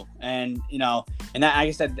can do. And, and that, like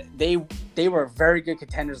I said, they were very good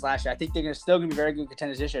contenders last year. I think they're still going to be very good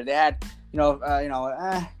contenders this year. They had,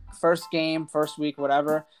 first game, first week,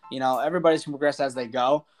 whatever. Everybody's going to progress as they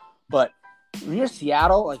go. But when you're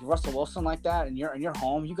Seattle, like Russell Wilson like that, and you're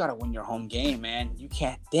home, you got to win your home game, man. You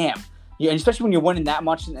can't, and especially when you're winning that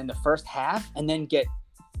much in the first half and then get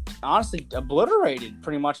honestly obliterated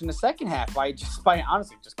pretty much in the second half by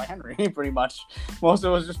Henry pretty much. Most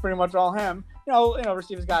of it was just pretty much all him.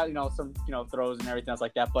 Receivers got some throws and everything else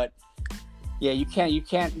like that, but yeah, you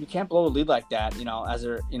can't blow a lead like that,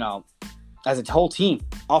 as a whole team,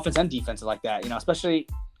 offense and defense like that, especially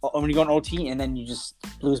when you go in OT and then you just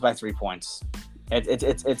lose by 3 points.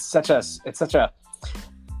 It's such a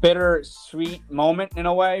bittersweet moment in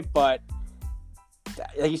a way, but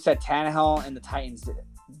like you said, Tannehill and the Titans,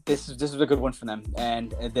 this is a good one for them,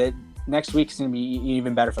 and the next week is going to be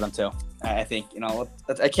even better for them too. I think,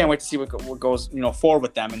 I can't wait to see what goes forward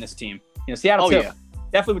with them and this team. Seattle too. Yeah.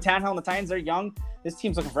 Definitely with Tannehill and the Titans, they're young. This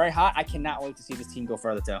team's looking very hot. I cannot wait to see this team go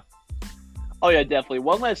further too. Oh yeah, definitely.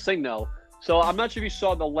 One last thing though. So I'm not sure if you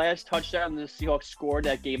saw the last touchdown the Seahawks scored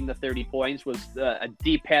that gave them the 30 points was a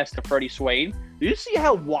deep pass to Freddie Swain. Did you see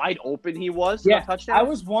how wide open he was? Yeah, touchdown? I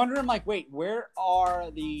was wondering, wait, where are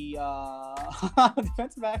the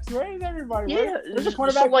defensive backs? Where is everybody? Yeah, where's the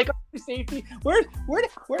cornerback? Safety? Where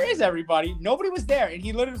is everybody? Nobody was there, and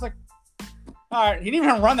he literally was like, all right. He didn't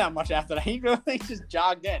even run that much after that. He really just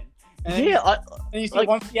jogged in. And you see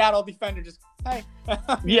one Seattle defender just, hey.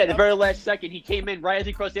 Yeah, the very last second, he came in right as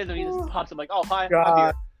he crossed the end zone. He just pops up like, oh, hi, I'm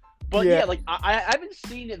here. But yeah, I haven't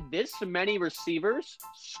seen this many receivers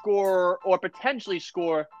score or potentially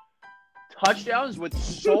score touchdowns with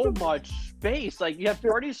so much space. Like, you have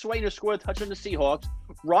Freddie Swain who scored a touchdown to the Seahawks.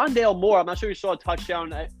 Rondale Moore, I'm not sure you saw a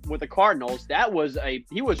touchdown with the Cardinals.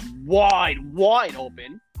 He was wide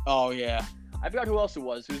open. Oh, yeah. I forgot who else it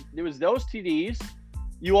was. There was those TDs.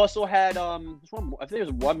 You also had I think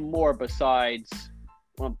there's one more besides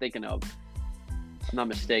what I'm thinking of. I'm not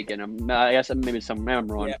mistaken. I guess maybe I'm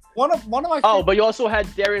wrong. Yeah. One of my. Oh, but you also had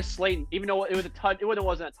Darius Slayton. Even though it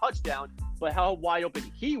wasn't a touchdown, but how wide open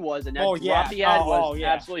he was, and that drop he had was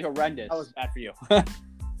absolutely horrendous. That was bad for you.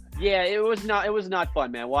 Yeah, it was not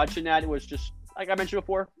fun, man. Watching that, it was just like I mentioned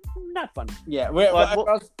before, not fun. Yeah,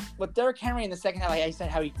 with Derrick Henry in the second half, like I said,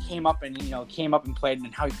 how he came up and played,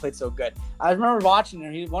 and how he played so good. I remember watching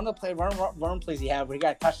him. One of the run plays he had where he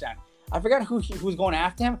got a touchdown. I forgot who was going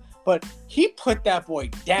after him, but he put that boy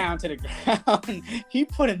down to the ground. He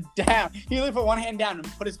put him down. He literally put one hand down and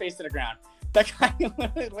put his face to the ground. That guy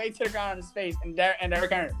literally laid to the ground on his face, and Derrick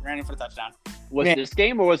Henry ran in for the touchdown. Was it this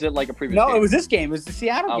game or was it like a previous game? No, it was this game. It was the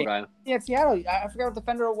Seattle game. Okay. Yeah, Seattle. I forgot what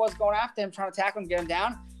defender was going after him, trying to tackle him, get him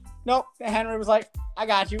down. Nope. Henry was like, I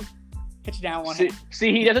got you. Hit you down one hand.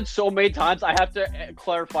 See, he does it so many times. I have to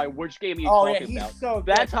clarify which game he's talking about. So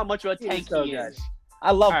that's how much of a tank he is.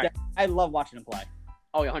 I love that. I love watching him play.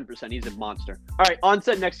 Oh, yeah, 100%. He's a monster. All right, on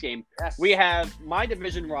to the next game. Yes. We have my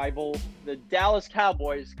division rival, the Dallas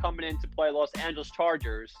Cowboys, coming in to play Los Angeles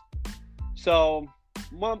Chargers. So,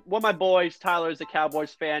 one of my boys, Tyler, is a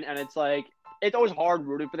Cowboys fan, and it's always hard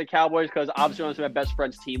rooting for the Cowboys because obviously I want to see my best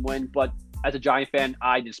friend's team win, but as a Giant fan,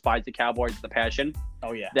 I despise the Cowboys with a passion.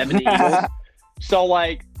 Oh, yeah. Them and the Eagles. So,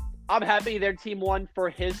 I'm happy their team won for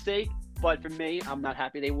his sake, but for me, I'm not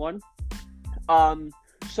happy they won.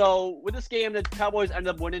 So with this game, the Cowboys ended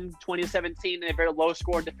up winning 20-17 in a very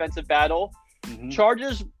low-score defensive battle. Mm-hmm.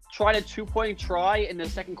 Chargers tried a 2-point try in the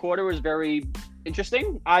second quarter. It was very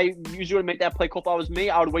interesting. I usually would make that play call if I was me.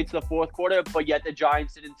 I would wait to the fourth quarter, but yet the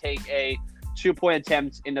Giants didn't take a 2-point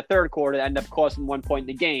attempt in the third quarter that ended up costing 1 point in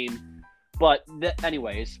the game. But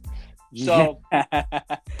anyways, so I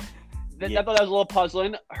thought that was a little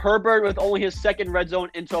puzzling. Herbert with only his second red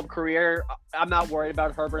zone intel career. I'm not worried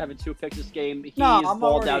about Herbert having 2 picks this game. He's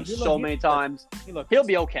balled out so many times. He'll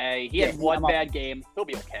be okay. He had one bad game. He'll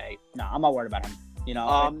be okay. No, I'm not worried about him.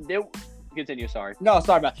 Continue. Sorry. No,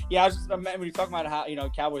 sorry about that. Yeah, I was just when you're talking about how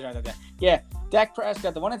Cowboys are like that. Yeah, Dak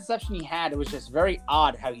Prescott. The one interception he had, it was just very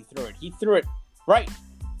odd how he threw it. He threw it right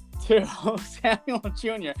to Samuel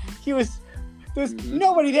Jr. There's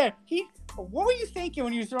nobody there. What were you thinking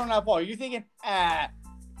when you were throwing that ball? You thinking,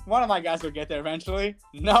 one of my guys will get there eventually?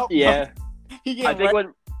 No. Yeah. I think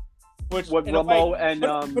when Romo and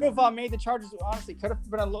could have made the Chargers. Honestly, could have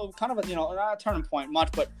been a little kind of a not a turning point much,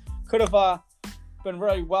 but could have been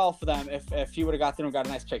really well for them if he would have got through and got a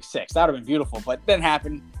nice pick six. That would have been beautiful, but it didn't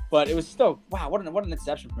happen. But it was still what an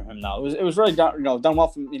interception from him though. It was really done well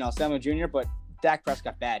from Samuel Jr. But Dak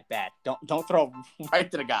Prescott bad. Don't throw right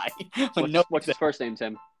to the guy. What's his first name,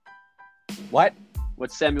 Tim? What?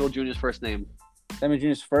 What's Samuel Jr.'s first name? Samuel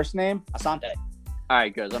Jr.'s first name? Asante. All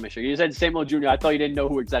right, good. Let me show you. You said Samuel Jr. I thought you didn't know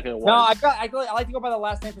who exactly it was. No, I like to go by the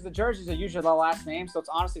last name because the jerseys are usually the last name, so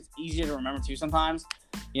it's easier to remember too sometimes.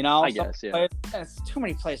 I guess, yeah. It's too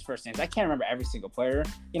many players' first names. I can't remember every single player.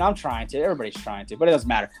 I'm trying to. Everybody's trying to, but it doesn't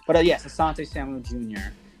matter. But yes, Asante Samuel Jr.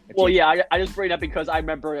 Well, yeah, I just bring it up because I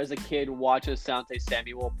remember as a kid watching Asante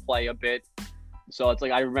Samuel play a bit. So it's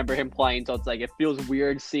I remember him playing. So it's it feels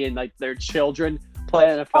weird seeing their children play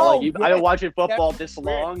NFL. I've been watching football this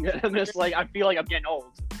long, and I'm just I feel like I'm getting old.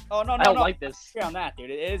 Oh no, I don't like this. On that, dude,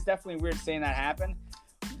 it is definitely weird seeing that happen.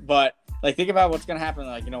 But Like, think about what's gonna happen,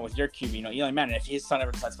 like, with your QB, Eli Manning, if his son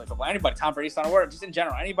ever decides to play football, anybody, Tom Brady's son, or whatever, just in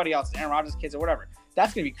general, anybody else, Aaron Rodgers' kids or whatever,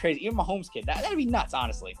 that's gonna be crazy. Even Mahomes' kid, that'd be nuts,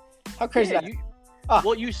 honestly. How crazy that?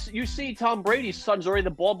 Well, you see, Tom Brady's son's already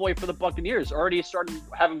the ball boy for the Buccaneers, already starting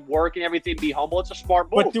having work and everything. Be humble. It's a smart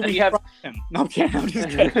move. But do we have him? No, I'm just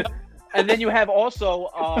kidding. And then you have also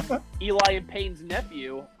Eli and Payne's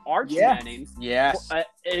nephew, Arch Manning. Yes.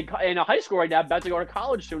 In a high school right now, about to go to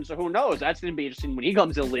college soon. So who knows? That's going to be interesting when he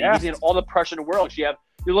comes in the league. Yes. He's going to get all the pressure in the world. You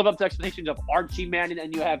live up to expectations of Archie Manning,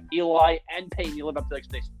 and you have Eli and Payne. You live up to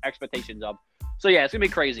expectations of. So yeah, it's gonna be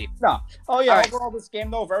crazy. No. Oh yeah. Right. Overall, this game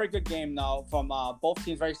though, very good game though from both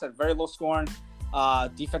teams. Very low scoring,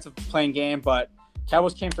 defensive playing game, but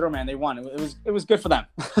Cowboys came through, man. They won. It was good for them.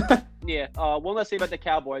 Yeah. One last thing about the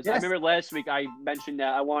Cowboys. Yes. I remember last week I mentioned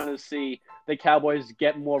that I wanted to see the Cowboys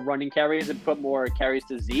get more running carries and put more carries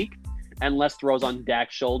to Zeke and less throws on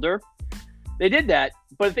Dak's shoulder. They did that,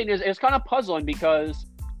 but the thing is, it's kind of puzzling because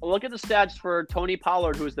look at the stats for Tony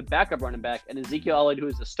Pollard, who is the backup running back, and Ezekiel Elliott, who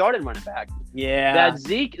is the starting running back. Yeah. That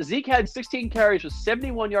Zeke had 16 carries for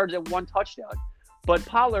 71 yards and 1 touchdown. But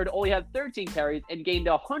Pollard only had 13 carries and gained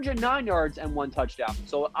 109 yards and 1 touchdown.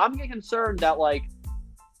 So I'm getting concerned that, like,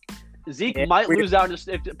 Zeke might lose out.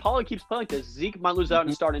 If Pollard keeps playing like this, Zeke might lose out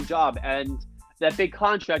in a starting job. And that big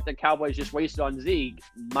contract that Cowboys just wasted on Zeke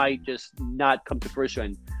might just not come to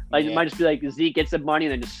fruition. Like, it might just be like Zeke gets the money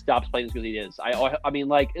and then just stops playing as good as he is. I mean,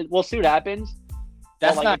 like, we'll see what happens.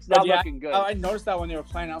 That's like, it's not looking good. I noticed that when they were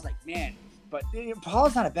playing. I was like, man, but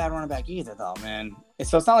Pollard's not a bad running back either, though, man.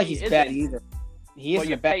 So it's not like he's bad either. He is. But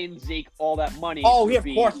you're paying Zeke all that money. Oh, yeah, of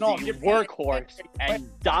course. No, you're workhorse and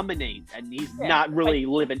dominate, and he's not really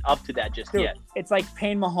living up to that just yet. It's like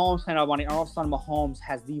paying Mahomes kind of money, and all of a sudden Mahomes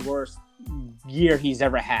has the worst year he's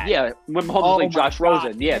ever had. Yeah, when Mahomes was like Josh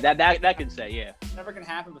Rosen. Yeah, that can say, yeah. It's never gonna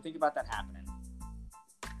happen, but think about that happening.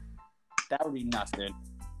 That would be nuts, dude.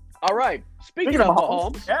 All right. Speaking of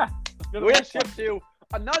Mahomes, we're gonna shift to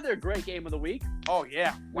another great game of the week. Oh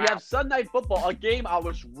yeah, we have Sunday Night Football, a game I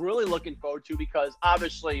was really looking forward to because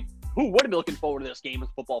obviously, who wouldn't be looking forward to this game as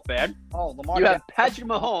a football fan? Oh, Lamar. You have Patrick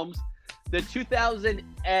Mahomes, the 2000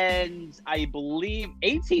 and I believe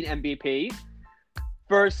 18 MVP,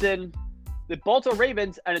 versus the Baltimore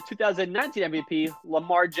Ravens and a 2019 MVP,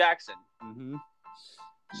 Lamar Jackson. Mm-hmm.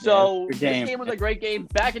 So this game was a great game,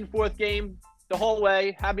 back and forth game the whole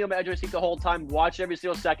way. Had me on my edge of my seat the whole time, watched every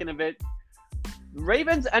single second of it. The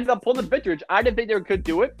Ravens ended up pulling the victory. I didn't think they could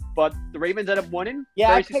do it, but the Ravens ended up winning.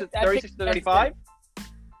 Yeah, 36 to 35.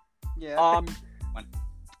 Yeah.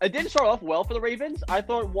 It didn't start off well for the Ravens. I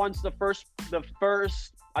thought once the first,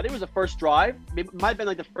 I think it was the first drive. It might have been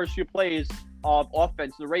like the first few plays of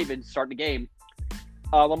offense. The Ravens starting the game.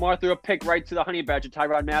 Lamar threw a pick right to the honey badger,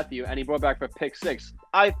 Tyrann Mathieu, and he brought back for pick 6.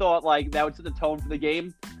 I thought like that would set the tone for the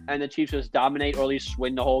game, and the Chiefs just dominate or at least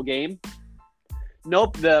win the whole game.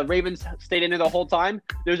 Nope, the Ravens stayed in there the whole time.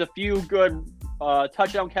 There's a few good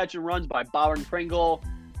touchdown catch and runs by Byron Pringle.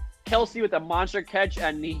 Kelsey with a monster catch,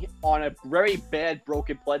 and he on a very bad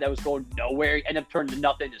broken play that was going nowhere. He ended up turning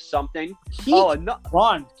nothing to something.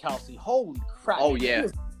 Run, Kelsey. Holy crap. Oh, yeah.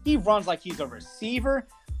 He runs like he's a receiver.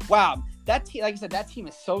 Wow. That team, like I said, that team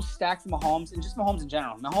is so stacked for Mahomes, and just Mahomes in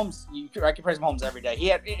general. Mahomes, I can praise Mahomes every day. He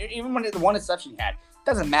had, even when the one exception he had,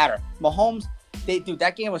 doesn't matter. Mahomes,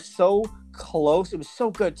 that game was so close. It was so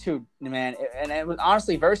good too, man. And it was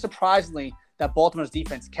honestly very surprisingly that Baltimore's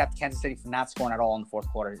defense kept Kansas City from not scoring at all in the fourth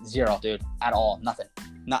quarter. 0, dude, at all, nothing.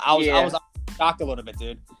 No, I was shocked a little bit,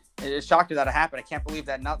 dude. It shocked me that it happened. I can't believe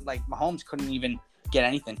that Mahomes couldn't even get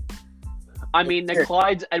anything. I mean, the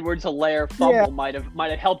Clyde Edwards-Helaire fumble might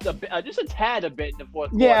have helped a bit, just a tad in the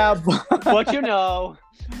fourth quarter. Yeah,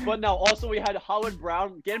 but no. Also, we had Howard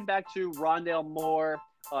Brown getting back to Rondale Moore,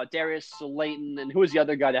 Darius Slayton, and who was the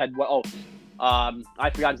other guy that had? I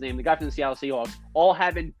forgot his name. The guy from the Seattle Seahawks, all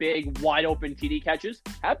having big, wide open TD catches.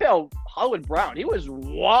 How about Howard Brown? He was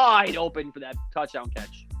wide open for that touchdown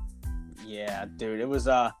catch. Yeah, dude, it was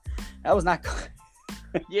that was not good.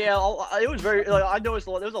 Yeah, it was very. I noticed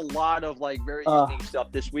there was a lot of very unique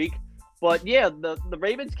stuff this week, but yeah, the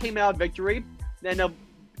Ravens came out victory, then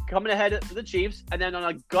coming ahead of the Chiefs, and then on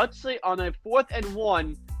a 4th and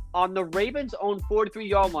 1 on the Ravens' own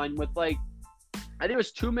 43-yard line with I think it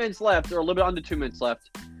was 2 minutes left or a little bit under 2 minutes left.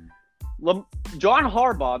 John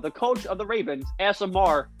Harbaugh, the coach of the Ravens, asked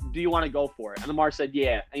Lamar, "Do you want to go for it?" And Lamar said,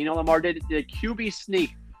 "Yeah." And Lamar did a QB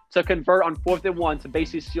sneak to convert on 4th and 1 to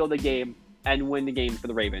basically seal the game and win the game for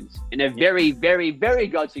the Ravens in a very, very, very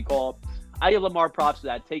gutsy call. I give Lamar props for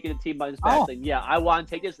that, taking the team by his back, saying, "Yeah, I want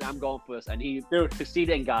to take this, and I'm going for this." And he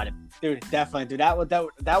succeeded and got it. Dude, definitely, dude.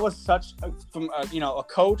 That was such from a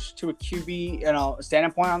coach to a QB,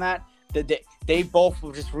 standing point on that. they both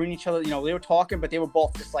were just reading each other. They were talking, but they were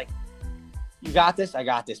both just like, "You got this, I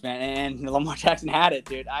got this, man." And Lamar Jackson had it,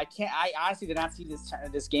 dude. I honestly did not see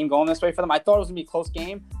this game going this way for them. I thought it was gonna be a close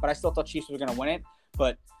game, but I still thought Chiefs were gonna win it.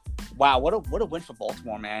 But wow, what a win for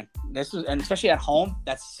Baltimore, man. And especially at home,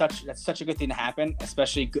 that's such a good thing to happen.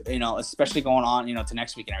 Especially going on to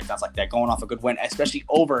next week and everything else like that. Going off a good win, especially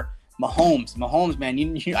over Mahomes. Mahomes, man.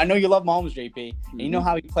 I know you love Mahomes, JP. And you know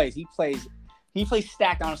how he plays. He plays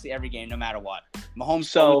stacked honestly every game, no matter what. Mahomes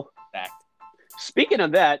stacked. Speaking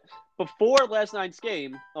of that. Before last Sunday's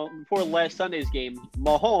game,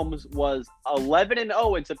 Mahomes was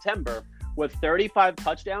 11-0 in September with 35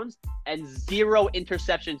 touchdowns and 0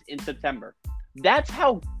 interceptions in September. That's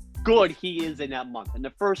how good he is in that month. In the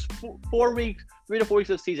first 4 weeks, 3 to 4 weeks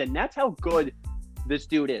of the season, that's how good this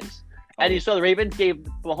dude is. And you saw the Ravens gave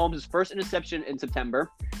Mahomes his first interception in September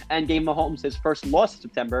and gave Mahomes his first loss in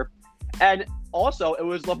September. And also, it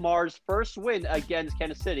was Lamar's first win against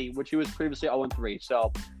Kansas City, which he was previously 0-3.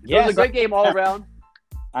 So it was a great game all around.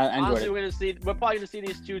 I enjoyed Honestly, it. we're probably going to see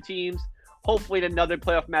these two teams, hopefully in another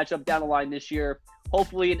playoff matchup down the line this year.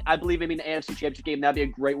 Hopefully, I believe maybe an AFC Championship game. That'd be a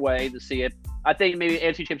great way to see it. I think maybe the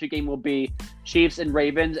AFC Championship game will be Chiefs and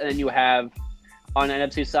Ravens, and then you have, on the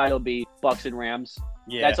NFC side, it'll be Bucks and Rams.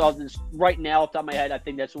 Yeah. That's all. Right now, off the top of my head, I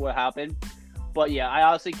think that's what will happen. But yeah, I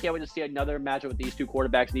honestly can't wait to see another matchup with these two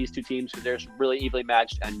quarterbacks, these two teams, because they're really evenly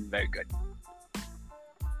matched and very good.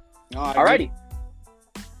 Alrighty.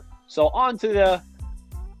 So on to the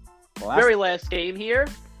very last game here,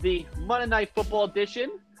 the Monday Night Football edition.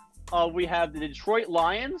 We have the Detroit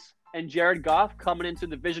Lions and Jared Goff coming into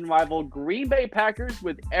the division rival Green Bay Packers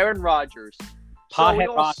with Aaron Rodgers.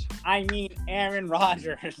 Aaron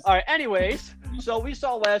Rodgers. All right, anyways, so we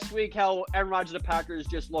saw last week how Aaron Rodgers and the Packers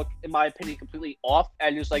just looked, in my opinion, completely off.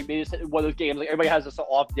 And just like maybe it's one of those games, like everybody has this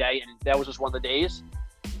off day, and that was just one of the days.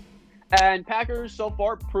 And Packers so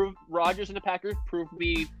far Rodgers and the Packers proved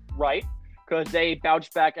me right because they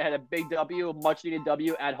bounced back ahead a big W, a much-needed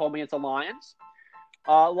W at home against the Lions.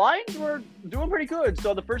 Lions were doing pretty good.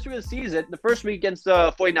 So the first week of the season, the first week against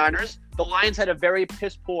the 49ers, the Lions had a very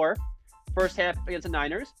piss-poor first half against the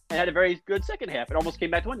Niners and had a very good second half. It almost came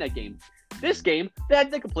back to win that game. This game, they had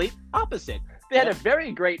the complete opposite. They had a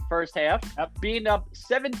very great first half, being up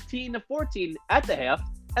 17-14 at the half,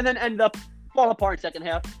 and then ended up falling apart in second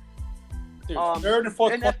half. Dude, third and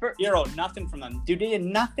fourth quarter, nothing from them. Dude, they did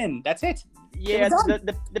nothing. That's it. Yeah,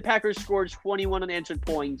 the Packers scored 21 unanswered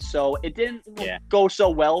points, so it didn't go so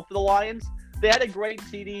well for the Lions. They had a great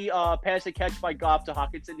TD pass and catch by Goff to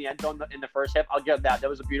Hawkinson in the end zone in the first half. I'll give that. That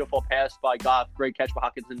was a beautiful pass by Goff. Great catch by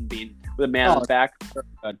Hawkinson being with a man on his back.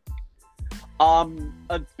 Good.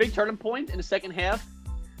 A big turning point in the second half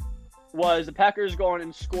was the Packers going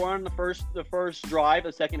and scoring the first drive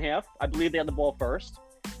of the second half. I believe they had the ball first.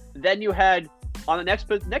 Then you had on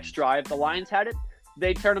the next drive, the Lions had it.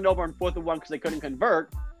 They turned it over on 4th and 1 because they couldn't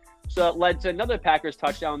convert. So it led to another Packers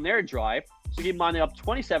touchdown in their drive. So keep in mind, they're up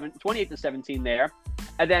 28-17 there.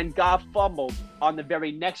 And then Goff fumbled on the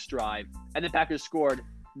very next drive. And the Packers scored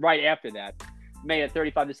right after that. Made it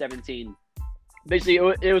 35-17. Basically,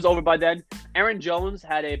 it was over by then. Aaron Jones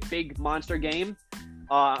had a big monster game.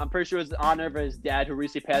 I'm pretty sure it was in honor of his dad who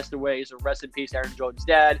recently passed away. So rest in peace, Aaron Jones'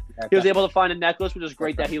 dad. He was able to find a necklace, which is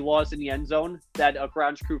great that he lost in the end zone that a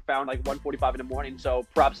grounds crew found like 1:45 in the morning. So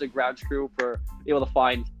props to the grounds crew for able to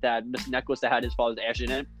find that missing necklace that had his father's ashes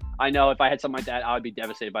in it. I know if I had something like that, I would be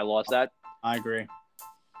devastated if I lost that. I agree.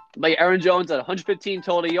 But Aaron Jones had 115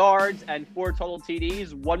 total yards and 4 total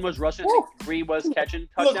TDs. 1 was rushing, 3 was catching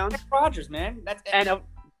touchdowns. Look, Rodgers, man.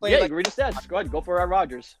 Agree to stats. Go ahead, go for Aaron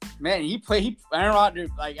Rodgers. Man, Aaron Rodgers,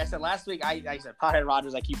 like I said last week, I said Pothead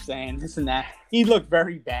Rodgers, I keep saying this and that. He looked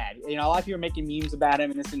very bad. A lot of people are making memes about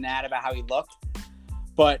him and this and that about how he looked.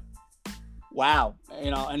 But wow,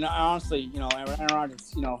 and honestly, Aaron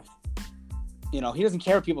Rodgers, he doesn't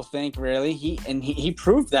care what people think, really. He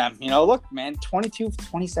proved them. Look, man, 22,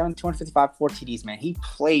 27, 255, 4 TDs, man. He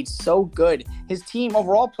played so good. His team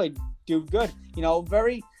overall played good.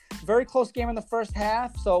 Very, very close game in the first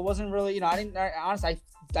half. So it wasn't really, I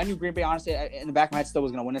knew Green Bay, honestly, in the back of my head still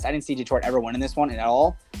was going to win this. I didn't see Detroit ever winning this one at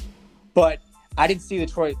all. But I didn't see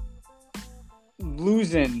Detroit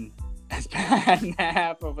losing as bad in the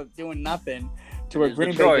half of doing nothing to where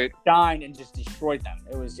Green Bay shined and just destroyed them.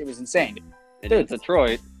 It was insane. It is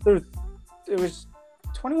Detroit. It was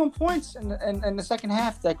 21 points in the second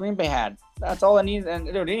half that Green Bay had. That's all I needed, and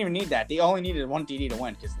they didn't even need that. They only needed 1 TD to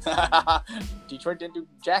win because Detroit didn't do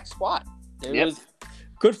jack squat. It was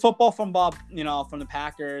good football from Bob, from the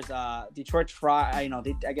Packers. Detroit tried.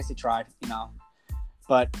 I guess they tried.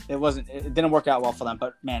 but it didn't work out well for them.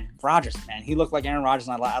 But man, Rodgers, man, he looked like Aaron Rodgers,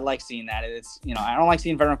 and I like seeing that. It's, I don't like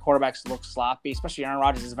seeing veteran quarterbacks look sloppy, especially Aaron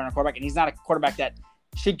Rodgers is a veteran quarterback, and he's not a quarterback that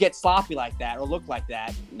should get sloppy like that or look like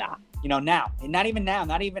that. Nah. Now, and not even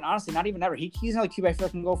honestly, not even ever. He's another QB I feel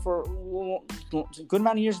like can go for a good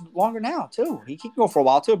amount of years longer now too. He can go for a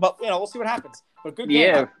while too, but we'll see what happens. But good game.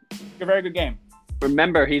 Yeah. A very good game.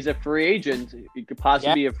 Remember, he's a free agent. He could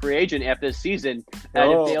possibly be a free agent after this season.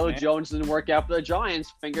 And if Daniel Jones doesn't work out for the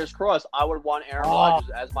Giants, fingers crossed, I would want Aaron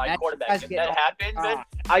Rodgers as my quarterback. If that happens, man,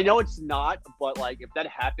 I know it's not, but if that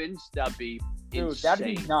happens, that'd be insane. That'd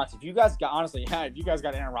be nuts. If you guys got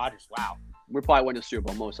Aaron Rodgers, wow. We're probably winning the Super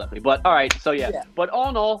Bowl, most likely. But, all right, so, yeah. But all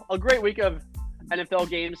in all, a great week of NFL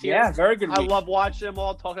games here. Yeah, very good week. I love watching them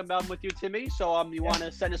all, talking about them with you, Timmy. So, you want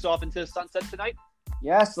to send us off into the sunset tonight?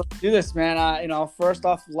 Yes, let's do this, man. First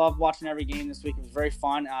off, love watching every game this week. It was very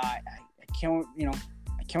fun. I can't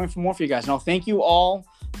wait for more for you guys. Thank you all.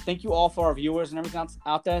 Thank you all for our viewers and everything else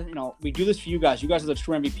out there. We do this for you guys. You guys are the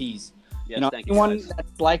true MVPs. Yes, thank you, anyone guys.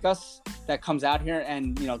 that's like us that comes out here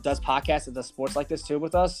and does podcasts and does sports like this too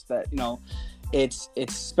with us, that it's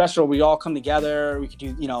special. We all come together. We could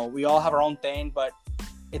do we all have our own thing, but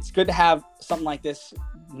it's good to have something like this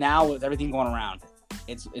now with everything going around.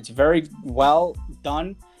 It's very well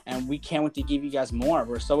done, and we can't wait to give you guys more.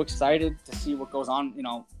 We're so excited to see what goes on,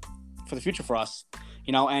 for the future for us,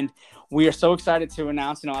 and we are so excited to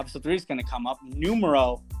announce, episode 3 is going to come up,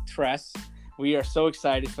 numero tres. We are so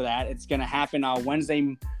excited for that. It's going to happen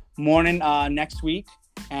Wednesday morning next week,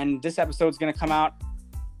 and this episode is going to come out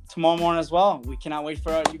tomorrow morning as well. We cannot wait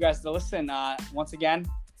for you guys to listen. Once again,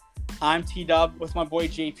 I'm T-Dub with my boy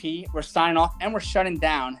JP. We're signing off, and we're shutting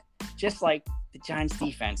down just like the Giants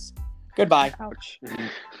defense. Goodbye. Ouch.